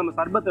சொல்லிட்டு நம்ம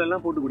சர்பத்துல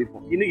எல்லாம் போட்டு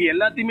குடிப்போம். இன்னைக்கு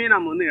எல்லாத்தையுமே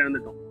நம்ம வந்து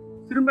இழந்துட்டோம்.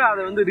 திரும்ப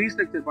அதை வந்து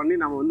ரீஸ்ட்ரக்சர் பண்ணி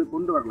நம்ம வந்து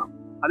கொண்டு வரலாம்.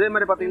 அதே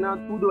மாதிரி பார்த்தீங்கன்னா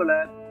தூதுவளை,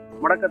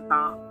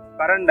 முடக்கத்தான்,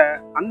 கரண்டை,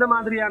 அந்த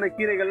மாதிரியான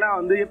கீரைகள்லாம்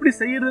வந்து எப்படி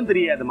செய்யறதுன்னு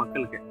தெரியாது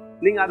மக்களுக்கு.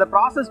 நீங்க அதை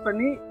ப்ராசஸ்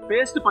பண்ணி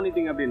பேஸ்ட்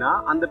பண்ணிட்டீங்க அப்படின்னா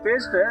அந்த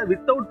பேஸ்ட்டை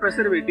வித்தவுட்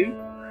ப்ரெசர்வேட்டிவ்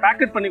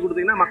பேக்கெட் பண்ணி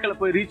கொடுத்தீங்கன்னா மக்களை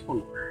போய் ரீச்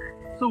பண்ணும்.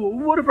 ஸோ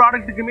ஒவ்வொரு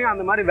ப்ராடக்ட்டுக்குமே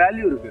அந்த மாதிரி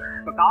வேல்யூ இருக்கு.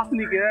 இப்போ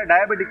காஸ்னி கீரை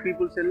டயபெட்டிக்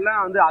பீப்புள்ஸ் எல்லாம்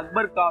வந்து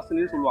அக்பர்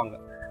காசுன்னு சொல்லுவாங்க.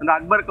 அந்த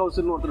அக்பர்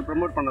கவுசுன்னு ஒருத்தர்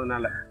ப்ரமோட்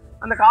பண்ணதுனால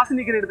அந்த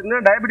காஸ்னி கீரை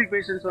எடுத்துக்கிட்டா டயபெட்டிக்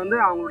பேஷண்ட்ஸ் வந்து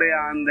அவங்களுடைய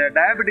அந்த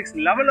டயபெட்டிக்ஸ்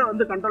லெவலை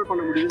வந்து கண்ட்ரோல்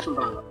பண்ண முடியும்னு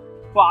சொல்றாங்க.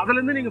 இப்போ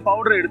அதுலேருந்து நீங்கள்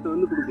பவுடரை எடுத்து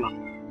வந்து கொடுக்கலாம்.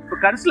 இப்போ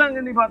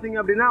கரிசலாங்கண்ணி பார்த்தீங்க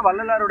அப்படின்னா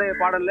வள்ளலாருடைய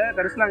பாடலில்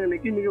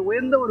கரிசலாங்கண்ணிக்கு மிக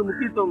உயர்ந்த ஒரு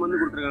முக்கியத்துவம் வந்து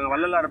கொடுத்துருக்காங்க.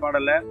 வள்ளலார்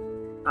பாடலில்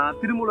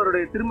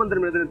திருமூலருடைய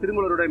திருமந்திரம் எழுதின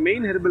திருமூலருடைய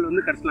மெயின் ஹெர்பல்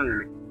வந்து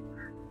கரிசலாங்கண்ணி.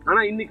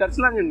 ஆனால் இன்னைக்கு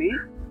கரிசலாங்கண்ணி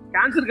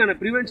கேன்சருக்கான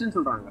ப்ரிவென்ஷன்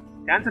சொல்றாங்க.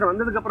 கேன்சர்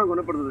வந்ததுக்கு அப்புறம்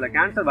குணப்படுறது இல்லை,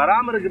 கேன்சர்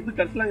வராமல் இருக்கிறது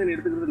கரிசலாங்கண்ணி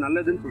எடுத்துக்கிறது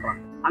நல்லதுன்னு சொல்றாங்க.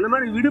 அந்த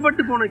மாதிரி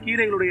விடுபட்டு போன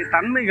கீரைகளுடைய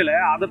தன்மைகளை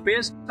அதை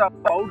பேஸ்டா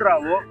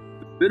பவுடராவோ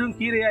வெறும்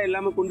கீரையா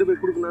இல்லாம கொண்டு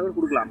போய்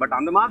கொடுக்கலாம். பட்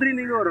அந்த மாதிரி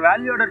நீங்க ஒரு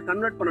வேல்யூ ஆர்டர்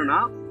கன்வெர்ட் பண்ணனா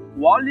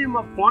வால்யூம்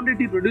ஆஃப்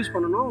குவான்டிட்டி ப்ரொடியூஸ்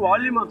பண்ணணும்,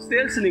 வால்யூம் ஆஃப்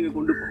சேல்ஸ் நீங்க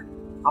கொண்டு போகணும்.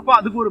 அப்போ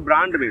அதுக்கு ஒரு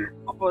பிராண்ட் வேணும்.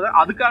 அப்போ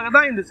அதுக்காக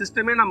தான் இந்த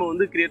சிஸ்டமே நம்ம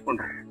வந்து கிரியேட்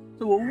பண்றோம்.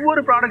 ஸோ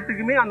ஒவ்வொரு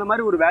ப்ராடக்ட்டுக்குமே அந்த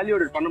மாதிரி ஒரு வேல்யூ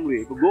ஆர்டர் பண்ண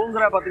முடியும். இப்போ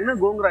கோங்கரா பார்த்தீங்கன்னா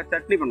கோங்கரா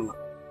சட்னி பண்ணலாம்.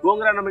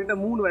 கோங்கரா நம்ம கிட்ட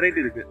 3 வெரைட்டி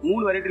இருக்கு.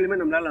 3 வெரைட்டிலுமே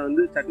நம்மளால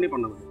வந்து சட்னி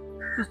பண்ண முடியும்.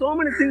 So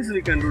many things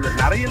we can do that.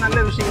 நிறைய நல்ல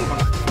விஷயங்கள்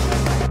பண்ணலாம்.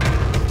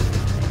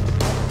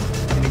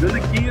 இன்னைக்கு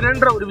வந்து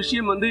கீரைன்ற ஒரு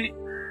விஷயம் வந்து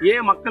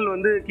ஏன் மக்கள்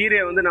வந்து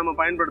கீரையை வந்து நம்ம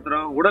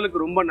பயன்படுத்துகிறோம்? உடலுக்கு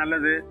ரொம்ப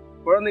நல்லது,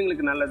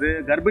 குழந்தைங்களுக்கு நல்லது,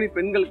 கர்ப்பிணி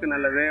பெண்களுக்கு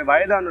நல்லது,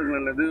 வயதானவர்களுக்கு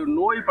நல்லது,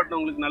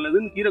 நோய்பட்டவங்களுக்கு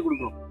நல்லதுன்னு கீரை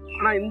கொடுக்கணும்.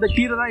 ஆனால் இந்த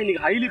கீரை தான்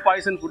இன்னைக்கு ஹைலி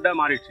பாய்சன் ஃபுட்டாக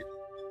மாறிடுச்சு.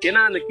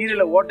 ஏன்னா அந்த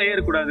கீரையில் ஓட்டையே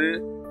இருக்கக்கூடாது,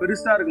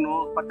 பெருசாக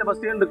இருக்கணும், பச்சை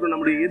பசேன்னு இருக்கணும்.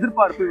 நம்முடைய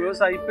எதிர்பார்ப்பு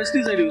விவசாயி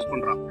பெஸ்டிசைடு யூஸ்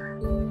பண்ணுறான்,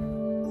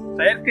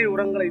 செயற்கை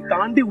உரங்களை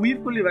தாண்டி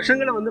உயிர்கொல்லி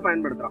விஷங்களை வந்து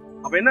பயன்படுத்துறான்.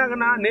 அப்போ என்ன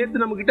ஆகுனா,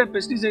 நேற்று நம்ம கிட்ட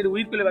பெஸ்டிசைடு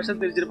உயிர்கொல்லி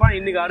விஷம் தெரிஞ்சிருப்பான்,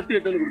 இன்னைக்கு அறுத்து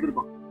எட்டு வந்து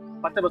கொடுத்துருப்பான்,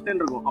 பச்சை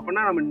பசேன்னு இருக்கும்.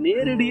 அப்படின்னா நம்ம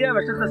நேரடியாக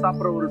விஷத்தை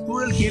சாப்பிட்ற ஒரு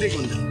சூழல்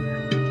கீரைக்கு வந்து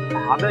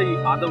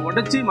அதை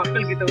உடைச்சி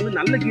மக்கள் கிட்ட வந்து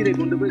நல்ல கீரை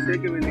கொண்டு போய்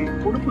சேர்க்க வேண்டிய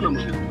பொறுப்பு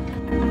நமக்கு.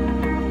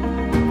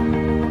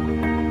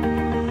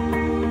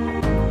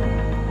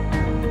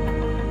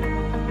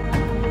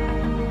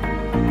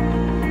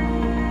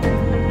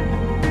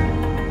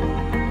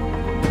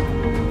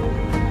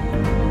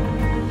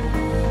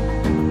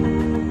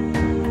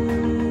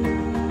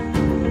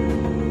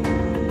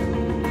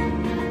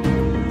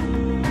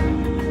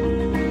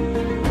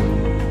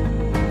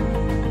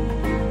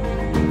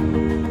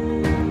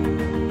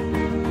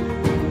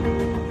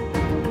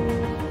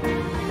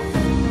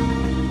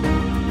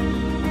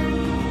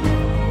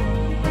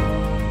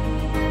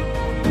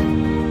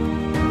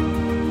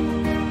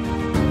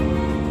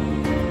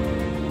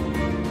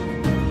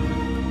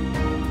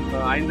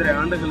 ஐந்தரை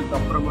ஆண்டுகளுக்கு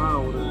அப்புறமா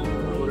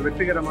ஒரு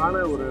வெற்றிகரமான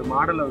ஒரு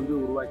மாடலை வந்து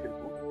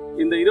உருவாக்கியிருக்கோம்.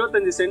 இந்த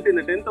 25 சென்ட்,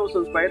 இந்த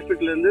 10,000 ஸ்கொயர்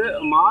ஃபீட்லேருந்து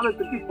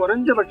மாதத்துக்கு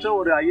குறைஞ்சபட்சம்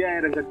ஒரு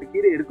 5000 கட்டு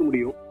கீரை எடுக்க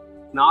முடியும்.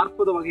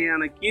 40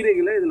 வகையான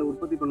கீரைகளை இதில்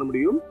உற்பத்தி பண்ண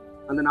முடியும்.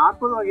 அந்த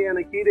 40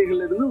 வகையான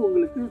கீரைகள்லேருந்து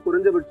உங்களுக்கு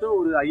குறைஞ்சபட்சம்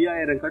ஒரு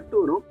 5000 கட்டு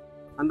வரும்.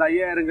 அந்த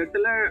 5000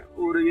 கட்டில்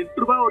ஒரு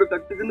 8 ரூபாய் ஒரு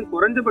கட்டுக்குன்னு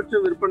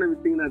குறைஞ்சபட்சம் விற்பனை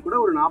விற்றீங்கன்னா கூட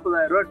ஒரு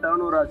 40,000 ரூபாய்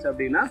டேர்ன் ஓவர் ஆச்சு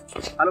அப்படின்னா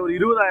அதில் ஒரு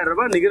 20,000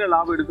 ரூபாய் நிகர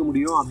லாபம் எடுக்க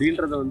முடியும்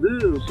அப்படின்றத வந்து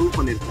ப்ரூவ்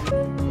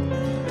பண்ணியிருக்கோம்.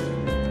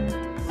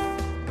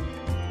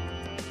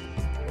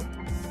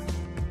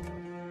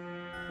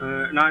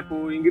 நான் இப்போ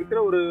இங்க இருக்கிற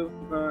ஒரு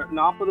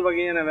 40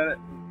 வகையான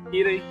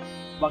கீரை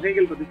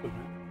வகைகள் பற்றி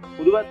சொல்றேன்.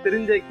 பொதுவாக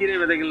தெரிஞ்ச கீரை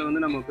விதைகளை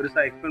வந்து நம்ம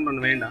பெருசாக எக்ஸ்பிளைன்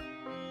பண்ண வேண்டாம்.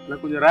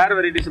 நான் கொஞ்சம் ரேர்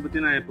வெரைட்டிஸை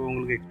பற்றி நான் இப்போ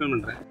உங்களுக்கு எக்ஸ்பிளைன்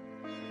பண்ணுறேன்.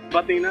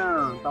 பார்த்தீங்கன்னா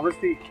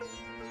தவசி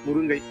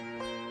முருங்கை,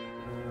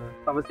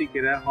 தவசி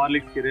கீரை,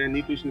 ஹார்லிக்ஸ் கீரை,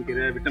 நியூட்ரிஷன்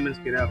கீரை,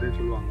 விட்டமின்ஸ் கீரை அப்படின்னு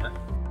சொல்லுவாங்க.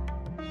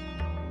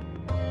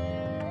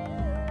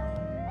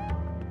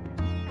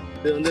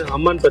 இது வந்து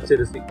அம்மான்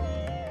பச்சரிசி.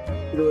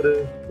 இது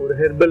ஒரு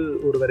ஹெர்பல்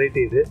ஒரு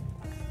வெரைட்டி. இது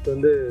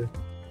வந்து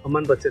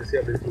அம்மான் பச்சரிசி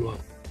அப்படின்னு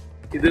சொல்லுவாங்க.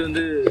 இது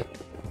வந்து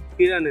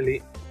கீழா நெல்லி,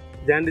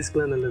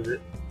 ஜாண்டிஸ்க்குலாம் நல்லது.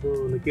 ஸோ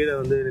இந்த கீழே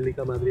வந்து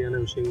நெல்லிக்காய் மாதிரியான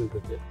விஷயங்கள்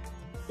இருக்குது.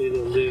 ஸோ இது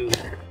வந்து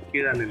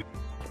கீழா நெல்லி.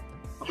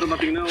 அப்புறம்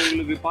பார்த்திங்கன்னா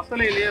உங்களுக்கு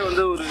பசலையிலேயே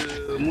வந்து ஒரு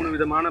 3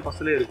 விதமான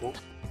பசலை இருக்கும்.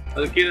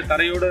 அது கீழே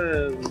தரையோட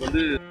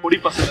வந்து பொடி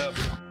பசலை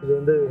அப்படின்னு, இது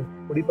வந்து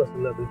பொடி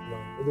பசலை அப்படின்னு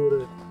சொல்லுவாங்க. இது ஒரு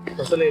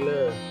பசலையில்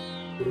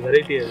ஒரு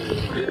வெரைட்டி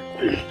இருக்குது.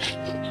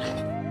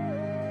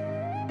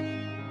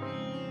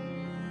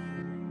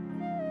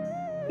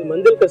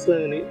 மஞ்சள்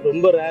கசலாங்கண்ணி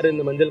ரொம்ப ரேர்.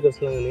 இந்த மஞ்சள்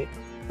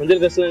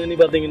கசலாங்கண்ணி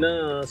பார்த்தீங்கன்னா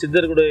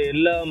சித்தர்களுடைய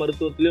எல்லா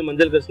மருத்துவத்திலையும்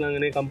மஞ்சள்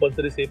கசலாங்கண்ணி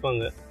கம்பல்சரி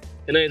சேர்ப்பாங்க.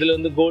 ஏன்னா இதில்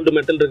வந்து கோல்டு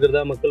மெட்டல்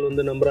இருக்கிறதா மக்கள்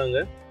வந்து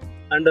நம்புகிறாங்க.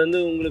 அண்ட் வந்து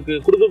உங்களுக்கு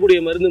கொடுக்கக்கூடிய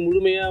மருந்து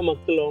முழுமையாக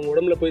மக்கள் அவங்க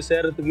உடம்புல போய்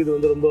சேர்றதுக்கு இது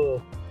வந்து ரொம்ப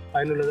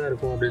பயனுள்ளதாக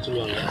இருக்கும் அப்படின்னு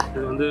சொல்லுவாங்க.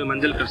 இது வந்து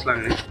மஞ்சள்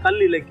கசலாங்கண்ணி.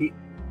 கல் இலக்கி,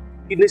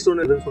 கிட்னி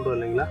ஸ்டோன் எதுன்னு சொல்கிறோம்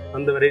இல்லைங்களா,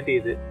 அந்த வெரைட்டி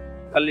இது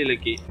கல்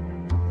இலக்கி.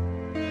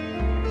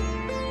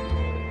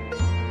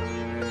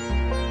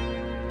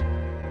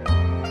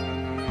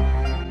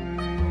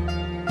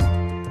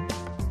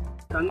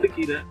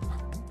 தண்டுக்கீரை,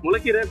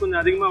 முளைக்கீரை கொஞ்சம்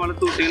அதிகமாக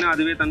வளர்த்து விட்டீங்கன்னா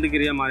அதுவே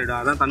தண்டுக்கீரையாக மாறிடும்.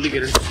 அதான்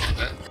தண்டுக்கீரைன்னு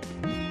சொல்லுவாங்க.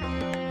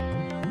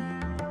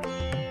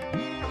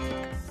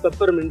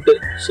 Pepper mint.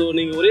 ஸோ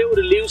நீங்கள் ஒரே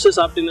ஒரு லீவ்ஸை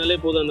சாப்பிட்டீங்கனாலே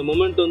போதும், அந்த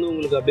மொமெண்ட் வந்து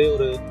உங்களுக்கு அப்படியே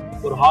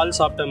ஒரு ஹால்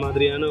சாப்பிட்ட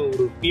மாதிரியான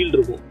ஒரு ஃபீல்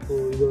இருக்கும். ஸோ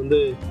இது வந்து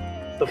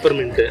பெப்பர்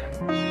மின்ட்டு.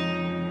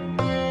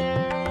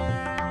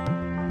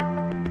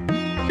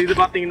 இது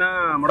பார்த்தீங்கன்னா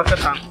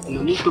முடக்கத்தான். இந்த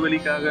மூக்கு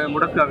வெளிக்காக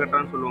முடக்கு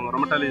அகற்றான்னு சொல்லுவாங்க.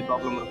 ரொமட்டாலஜி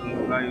ப்ராப்ளம்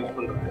இருக்குங்கிறதுக்காக யூஸ்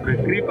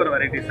பண்ணுறது. க்ரீப்பர்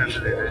வெரைட்டிஸ்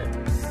இருந்தது. இது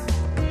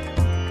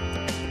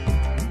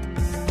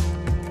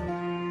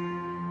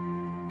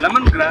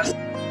லெமன் கிராஸ்.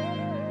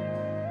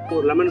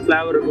 ஒரு லெமன்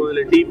ஃப்ளேவர் இருக்கும்,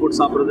 இதில் டீ போட்டு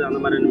சாப்பிட்றது, அந்த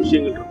மாதிரியான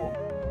விஷயங்கள் இருக்கும்.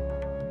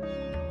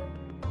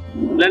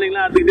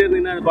 இல்லைங்களா, அதுக்கிட்டே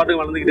இருந்தீங்கன்னா அது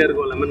பாட்டுக்கு வளர்ந்துக்கிட்டே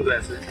இருக்கும் லெமன்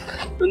கிராஸ்.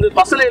 வந்து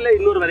பசலையில்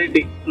இன்னொரு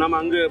வெரைட்டி நம்ம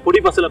அங்கே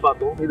பொடி பசலை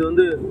பார்த்தோம். இது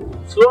வந்து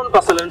ஸ்லோன்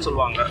பசலைன்னு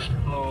சொல்லுவாங்க.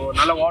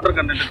 நல்ல வாட்டர்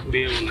கண்டென்ட்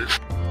இருக்கக்கூடிய ஒன்று.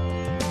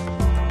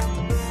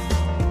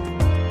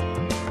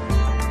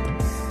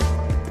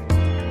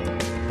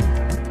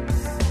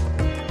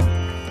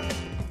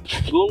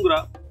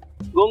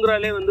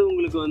 கோங்குராலே வந்து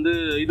உங்களுக்கு வந்து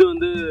இது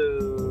வந்து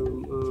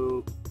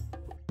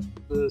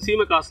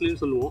சீமை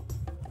காஸ்லின்னு சொல்லுவோம்.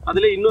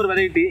 அதில் இன்னொரு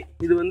வெரைட்டி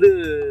இது வந்து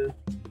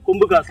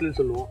கொம்பு காஸ்லின்னு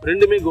சொல்லுவோம்.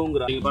 ரெண்டுமே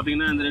கோங்குரா. நீங்கள்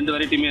பார்த்தீங்கன்னா இந்த 2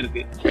 வெரைட்டியுமே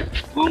இருக்குது.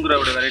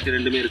 கோங்குராவோட வெரைட்டி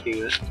ரெண்டுமே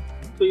இருக்குங்க.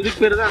 ஸோ இதுக்கு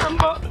பேர் தான்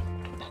ரம்பா.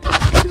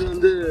 இது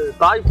வந்து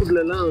தாய்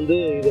ஃபுட்லலாம் வந்து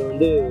இதை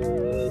வந்து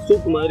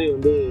சூப் மாதிரி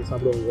வந்து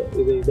சாப்பிடுவாங்க.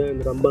 இதுதான்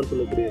இந்த ரம்பான்னு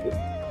சொல்லக்கூடியது.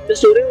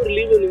 ஜஸ்ட் ஒரே ஒரு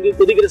லீவ் நீங்கள்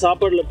கொதிக்கிற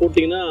சாப்பாடில்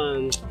போட்டிங்கன்னா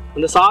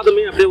அந்த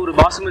சாதமே அப்படியே ஒரு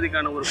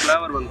பாசுமதிக்கான ஒரு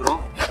ஃப்ளேவர்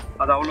வந்துடும்.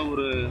 அது அவ்வளோ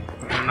ஒரு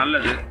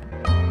நல்லது.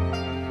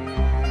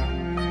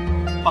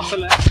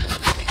 பசலை.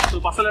 ஸோ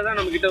பசலை தான்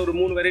நம்மக்கிட்ட ஒரு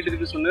 3 வெரைட்டி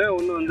இருக்குது சொன்னேன்.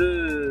 ஒன்று வந்து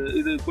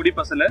இது கொடி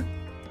பசலை,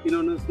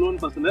 இன்னொன்று ஸ்லோன்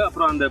பசல்,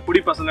 அப்புறம் அந்த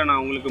பொடி பசலை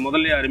நான் உங்களுக்கு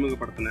முதல்ல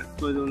அறிமுகப்படுத்தினேன்.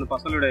 ஸோ இது வந்து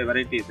பசலுடைய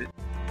வெரைட்டி. இது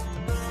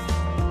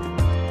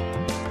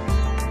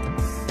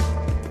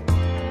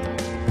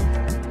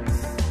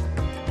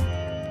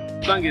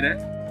முக்காங்கீரை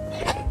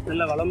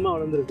நல்லா வளமாக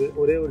வளர்ந்துருக்கு.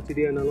 ஒரே ஒரு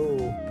செடியானாலும்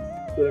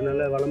இதில்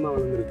நல்ல வளமாக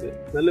வளர்ந்துருக்கு.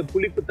 நல்ல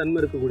புளிப்பு தன்மை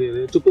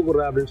இருக்கக்கூடியது.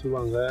 சுக்குக்குறா அப்படின்னு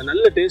சொல்லுவாங்க.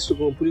 நல்ல டேஸ்ட்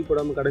இருக்கும். புளி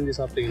போடாமல் கடைஞ்சி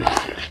சாப்பிட்டீங்கன்னா.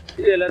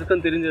 இது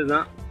எல்லாருக்கும் தெரிஞ்சது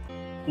தான்.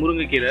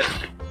 முருங்கைக்கீரை,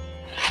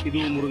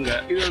 இதுவும் முருங்கை.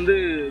 இது வந்து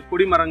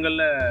கொடி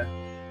மரங்களில்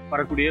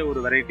வரக்கூடிய ஒரு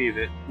வெரைட்டி.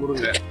 இது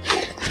முருங்கை.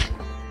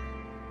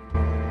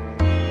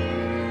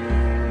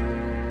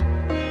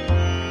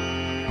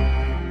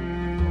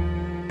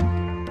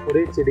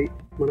 ஒரே செடி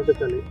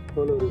மணத்தக்காளி,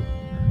 அவ்வளோ ஒரு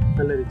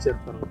நல்ல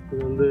ரிச்சர் தரும்.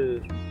 இது வந்து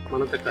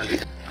மணத்தக்காளி.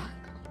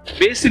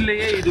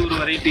 பேசில்லையே இது ஒரு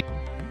வெரைட்டி.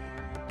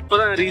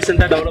 இப்போதான்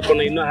ரீசெண்டாக டெவலப்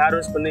பண்ண, இன்னும்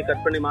ஹேர்வெஸ்ட் பண்ணி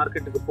கட் பண்ணி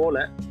மார்க்கெட்டுக்கு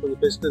போகல.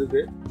 கொஞ்சம் பெஸ்ட்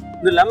இருக்குது.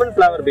 இது லெமன்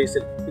ஃப்ளவர்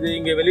பேசில். இது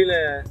இங்கே வெளியில்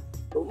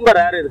ரொம்ப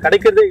ரேர், இது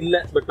கிடைக்கிறதே இல்லை.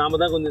 பட் நாம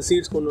தான் கொஞ்சம்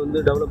சீட்ஸ் கொண்டு வந்து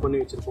டெவலப் பண்ணி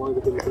வச்சுருக்கோம்.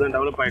 இது கொஞ்சம் இப்போ தான்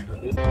டெவலப் ஆகிட்டு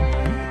இருக்கு.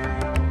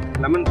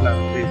 லெமன்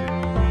ஃப்ளவர் பேசில்.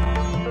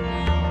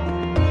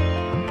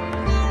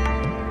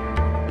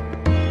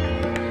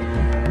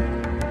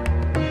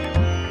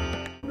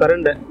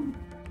 கரண்டை,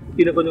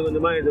 இதில் கொஞ்சம்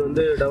கொஞ்சமாக இது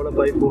வந்து டெவலப்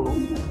ஆகி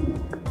போகணும்.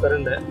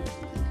 கரண்டை,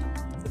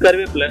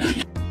 கருவேப்பிலை,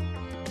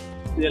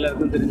 இது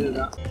எல்லாருக்கும் தெரிஞ்சது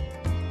தான்.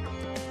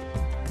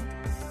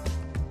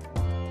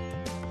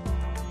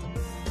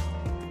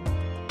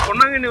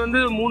 பொன்னாங்கண்ணி வந்து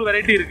 3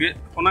 வெரைட்டி இருக்கு.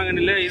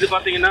 பொன்னாங்கண்ணியில் இது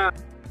பார்த்தீங்கன்னா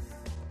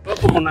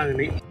சிவப்பு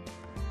பொன்னாங்கண்ணி,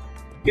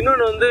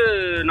 இன்னொன்று வந்து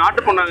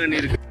நாட்டு பொன்னாங்கண்ணி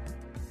இருக்கு.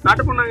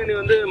 நாட்டு பொன்னாங்கண்ணி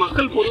வந்து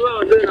மக்கள் பொதுவாக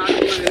வந்து நாட்டு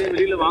பொன்னாங்கண்ணி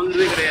வெளியில்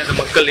வாங்குறதே கிடையாது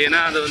மக்கள்.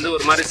 ஏன்னா அது வந்து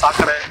ஒரு மாதிரி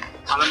சாக்கடை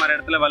அந்த மாதிரி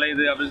இடத்துல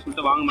விளையுது அப்படின்னு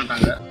சொல்லிட்டு வாங்க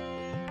மாட்டாங்க.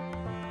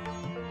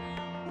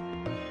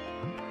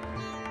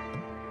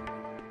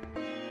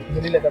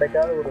 வெளியில்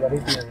கிடைக்காத ஒரு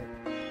வெரைட்டி அது.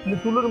 இந்த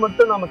துளிர்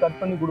மட்டும் நம்ம கட்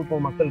பண்ணி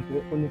கொடுப்போம் மக்களுக்கு.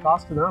 கொஞ்சம்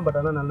காஸ்ட் தான், பட்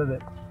ஆனால் நல்லது.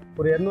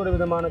 ஒரு 200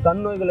 விதமான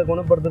கண் நோய்களை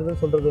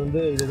குணப்படுத்துறதுன்னு சொல்கிறது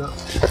வந்து இதுதான்.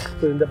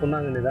 ஸோ இந்த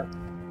பொன்னாங்கண்ணி தான்.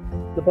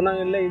 இந்த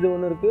பொன்னாங்கண்ணியில் இது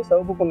ஒன்று இருக்குது,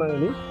 சிவப்பு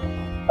பொன்னாங்கண்ணி.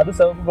 அது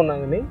சிவப்பு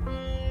பொன்னாங்கண்ணி.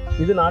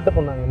 இது நாட்டு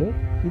பொன்னாங்கண்ணி.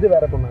 இது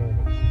வேற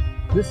பொன்னாங்கண்ணி.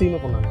 இது சீமை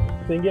பொன்னாங்கண்ணி.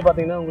 ஸோ இங்கே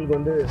பார்த்தீங்கன்னா உங்களுக்கு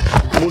வந்து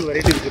 3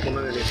 வெரைட்டி இருக்குது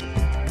பொன்னாங்கண்ணி.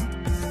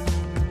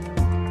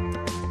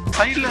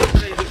 சைடில்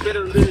இருக்கிற இது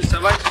பேர் வந்து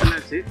செவ்வாய்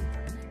ஸ்பினாச்சு.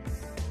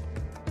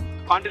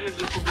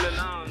 கான்டினென்டல்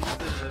ஃபுட்லாம்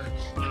வந்து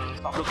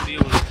சாப்பிடக்கூடிய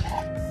ஒன்று.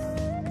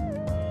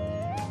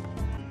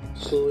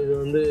 ஸோ இது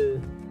வந்து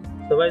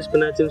செவ்வாய்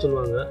ஸ்பினாச்சுன்னு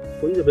சொல்லுவாங்க.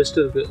 கொஞ்சம் பெஸ்ட்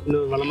இருக்குது.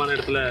 இன்னும் வளமான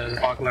இடத்துல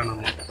பார்க்கலாம்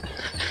நம்ம.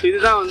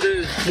 இதுதான் வந்து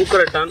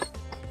மூக்கரட்டான்,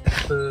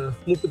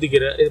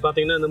 மூக்குத்திக்கீரை. இது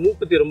பார்த்தீங்கன்னா இந்த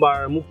மூக்குத்தி ரொம்ப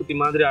மூக்குத்தி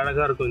மாதிரி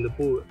அழகாக இருக்கும் இந்த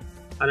பூ.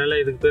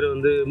 அதனால் இதுக்கு பேர்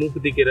வந்து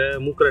மூக்குத்திக்கீரை,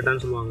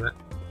 மூக்கரட்டான்னு சொல்லுவாங்க.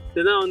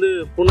 இதுதான் வந்து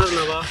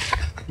புனர்நவா,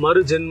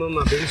 மறு ஜென்மம்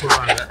அப்படின்னு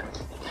சொல்கிறாங்க.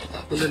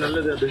 கொஞ்சம்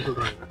நல்லது அப்படின்னு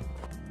சொல்கிறாங்க.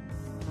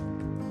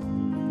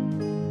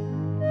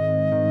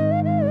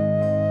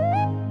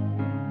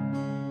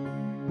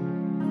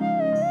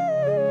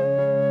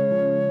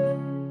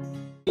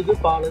 இது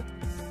பால்.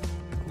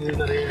 இது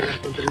நிறைய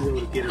தெரிஞ்ச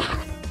ஒரு கீரை.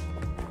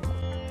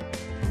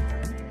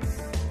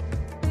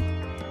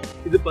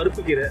 இது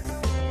பருப்பு கீரை.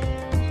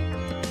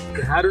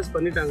 ஹேர்வெஸ்ட்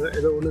பண்ணிட்டாங்க.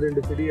 ஏதோ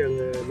 1-2 செடி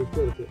அங்கே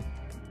மிச்சம் இருக்கு.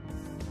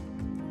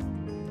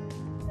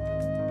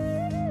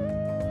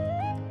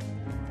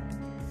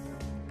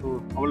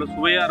 அவ்வளோ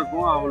சுவையாக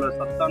இருக்கும், அவ்வளோ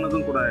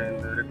சத்தானதும் கூட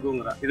இந்த ரெட்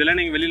கோங்கரா. இதெல்லாம்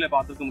நீங்கள் வெளியில்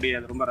பார்த்துக்க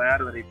முடியாது, ரொம்ப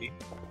ரேர் வெரைட்டி.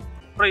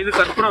 அப்புறம் இது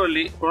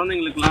கற்பூரவள்ளி.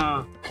 குழந்தைங்களுக்குலாம்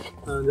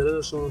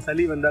ஜலதோஷம்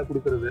சளி வந்தால்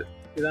கொடுக்குறது.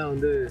 இதான்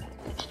வந்து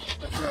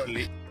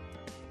கற்பூரவள்ளி.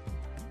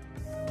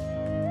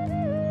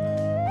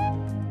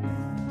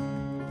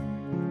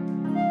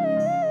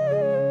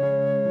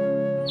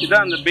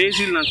 இதான் அந்த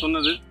பேசில் நான்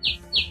சொன்னது.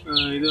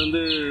 இது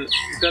வந்து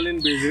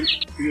இட்டாலியன் பேசில்,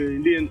 இது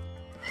இந்தியன்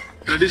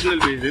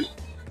ட்ரெடிஷ்னல் பேசில்,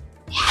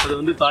 அது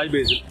வந்து தாய்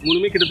பேசில்.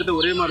 3மே கிட்டத்தட்ட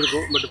ஒரே மாதிரி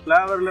இருக்கும். பட்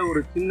ஃப்ளேவரில் ஒரு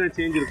சின்ன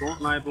சேஞ்ச் இருக்கும்.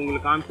 நான் இப்போ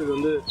உங்களுக்கு காமிச்சது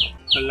வந்து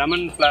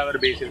லெமன்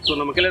ஃப்ளேவர் பேசில். ஸோ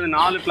நம்ம கையில்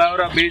 4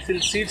 ஃப்ளேவர் ஆஃப்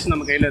பேசில் சீட்ஸ்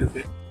நம்ம கையில்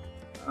இருக்குது.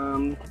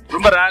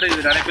 ரொம்ப ரேர்,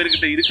 இது நிறைய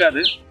பேர்கிட்ட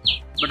இருக்காது.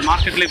 பட்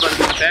மார்க்கெட்ல இப்போ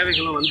அதுக்கு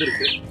தேவைகளும்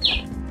வந்திருக்கு.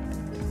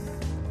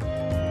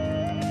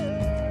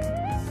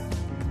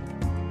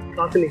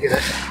 காசனிக்கீரை,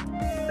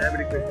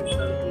 டயபெட்டிக் பேஷண்ட்ஸ்.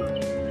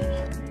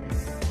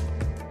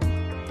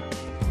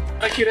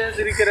 முளைக்கீரை,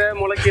 சிறுக்கீரை,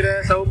 முளைக்கீரை,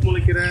 சவுப்பு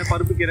முளைக்கீரை,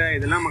 பருப்பு கீரை,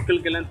 இதெல்லாம்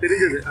மக்களுக்கு எல்லாம்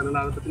தெரிஞ்சது.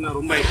 அதனால் அதை பற்றி நான்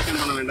ரொம்ப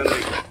எக்ஸ்பிளைன் பண்ண வேண்டாம்னு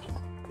நினைக்கிறேன்.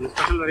 இந்த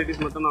ஸ்பெஷல்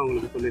வெரைட்டிஸ் மட்டும் நான்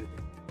உங்களுக்கு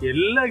சொல்லியிருக்கேன்.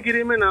 எல்லா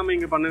கீரையுமே நாம்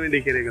இங்கே பண்ண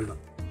வேண்டிய கீரைகள்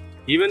தான்.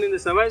 ஈவன் இந்த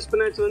செவ்வாய்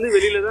ஸ்பினாச் வந்து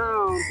வெளியில் தான்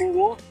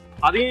போகும்.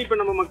 அதையும் இப்போ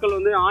நம்ம மக்கள்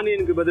வந்து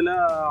ஆனியனுக்கு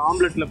பதிலாக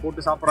ஆம்லெட்டில்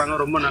போட்டு சாப்பிட்றாங்க.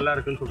 ரொம்ப நல்லா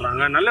இருக்குன்னு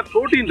சொல்கிறாங்க. நல்ல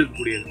ப்ரோட்டீன்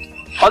இருக்கக்கூடியது.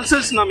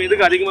 பல்சஸ் நம்ம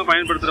எதுக்கு அதிகமாக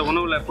பயன்படுத்துகிற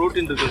உணவில்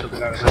ப்ரோட்டீன்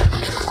இருக்குன்றதுக்காக தான்.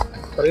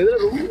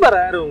 இதில் ரொம்ப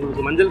ரேரு.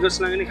 உங்களுக்கு மஞ்சள்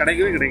கரிசலாங்கண்ணி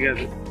கிடைக்கவே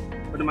கிடைக்காது.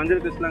 பட்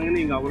மஞ்சள்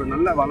கரிசலாங்கண்ணி இங்கே அவ்வளோ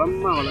நல்ல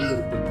வளமாக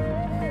வளர்ந்துருக்கு.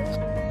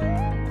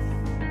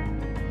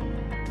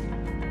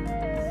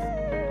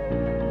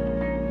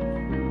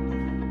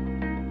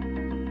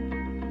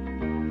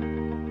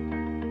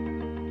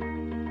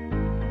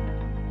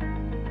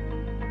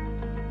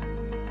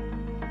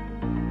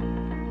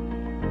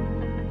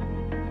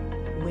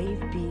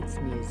 Wave Beats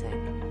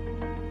Music.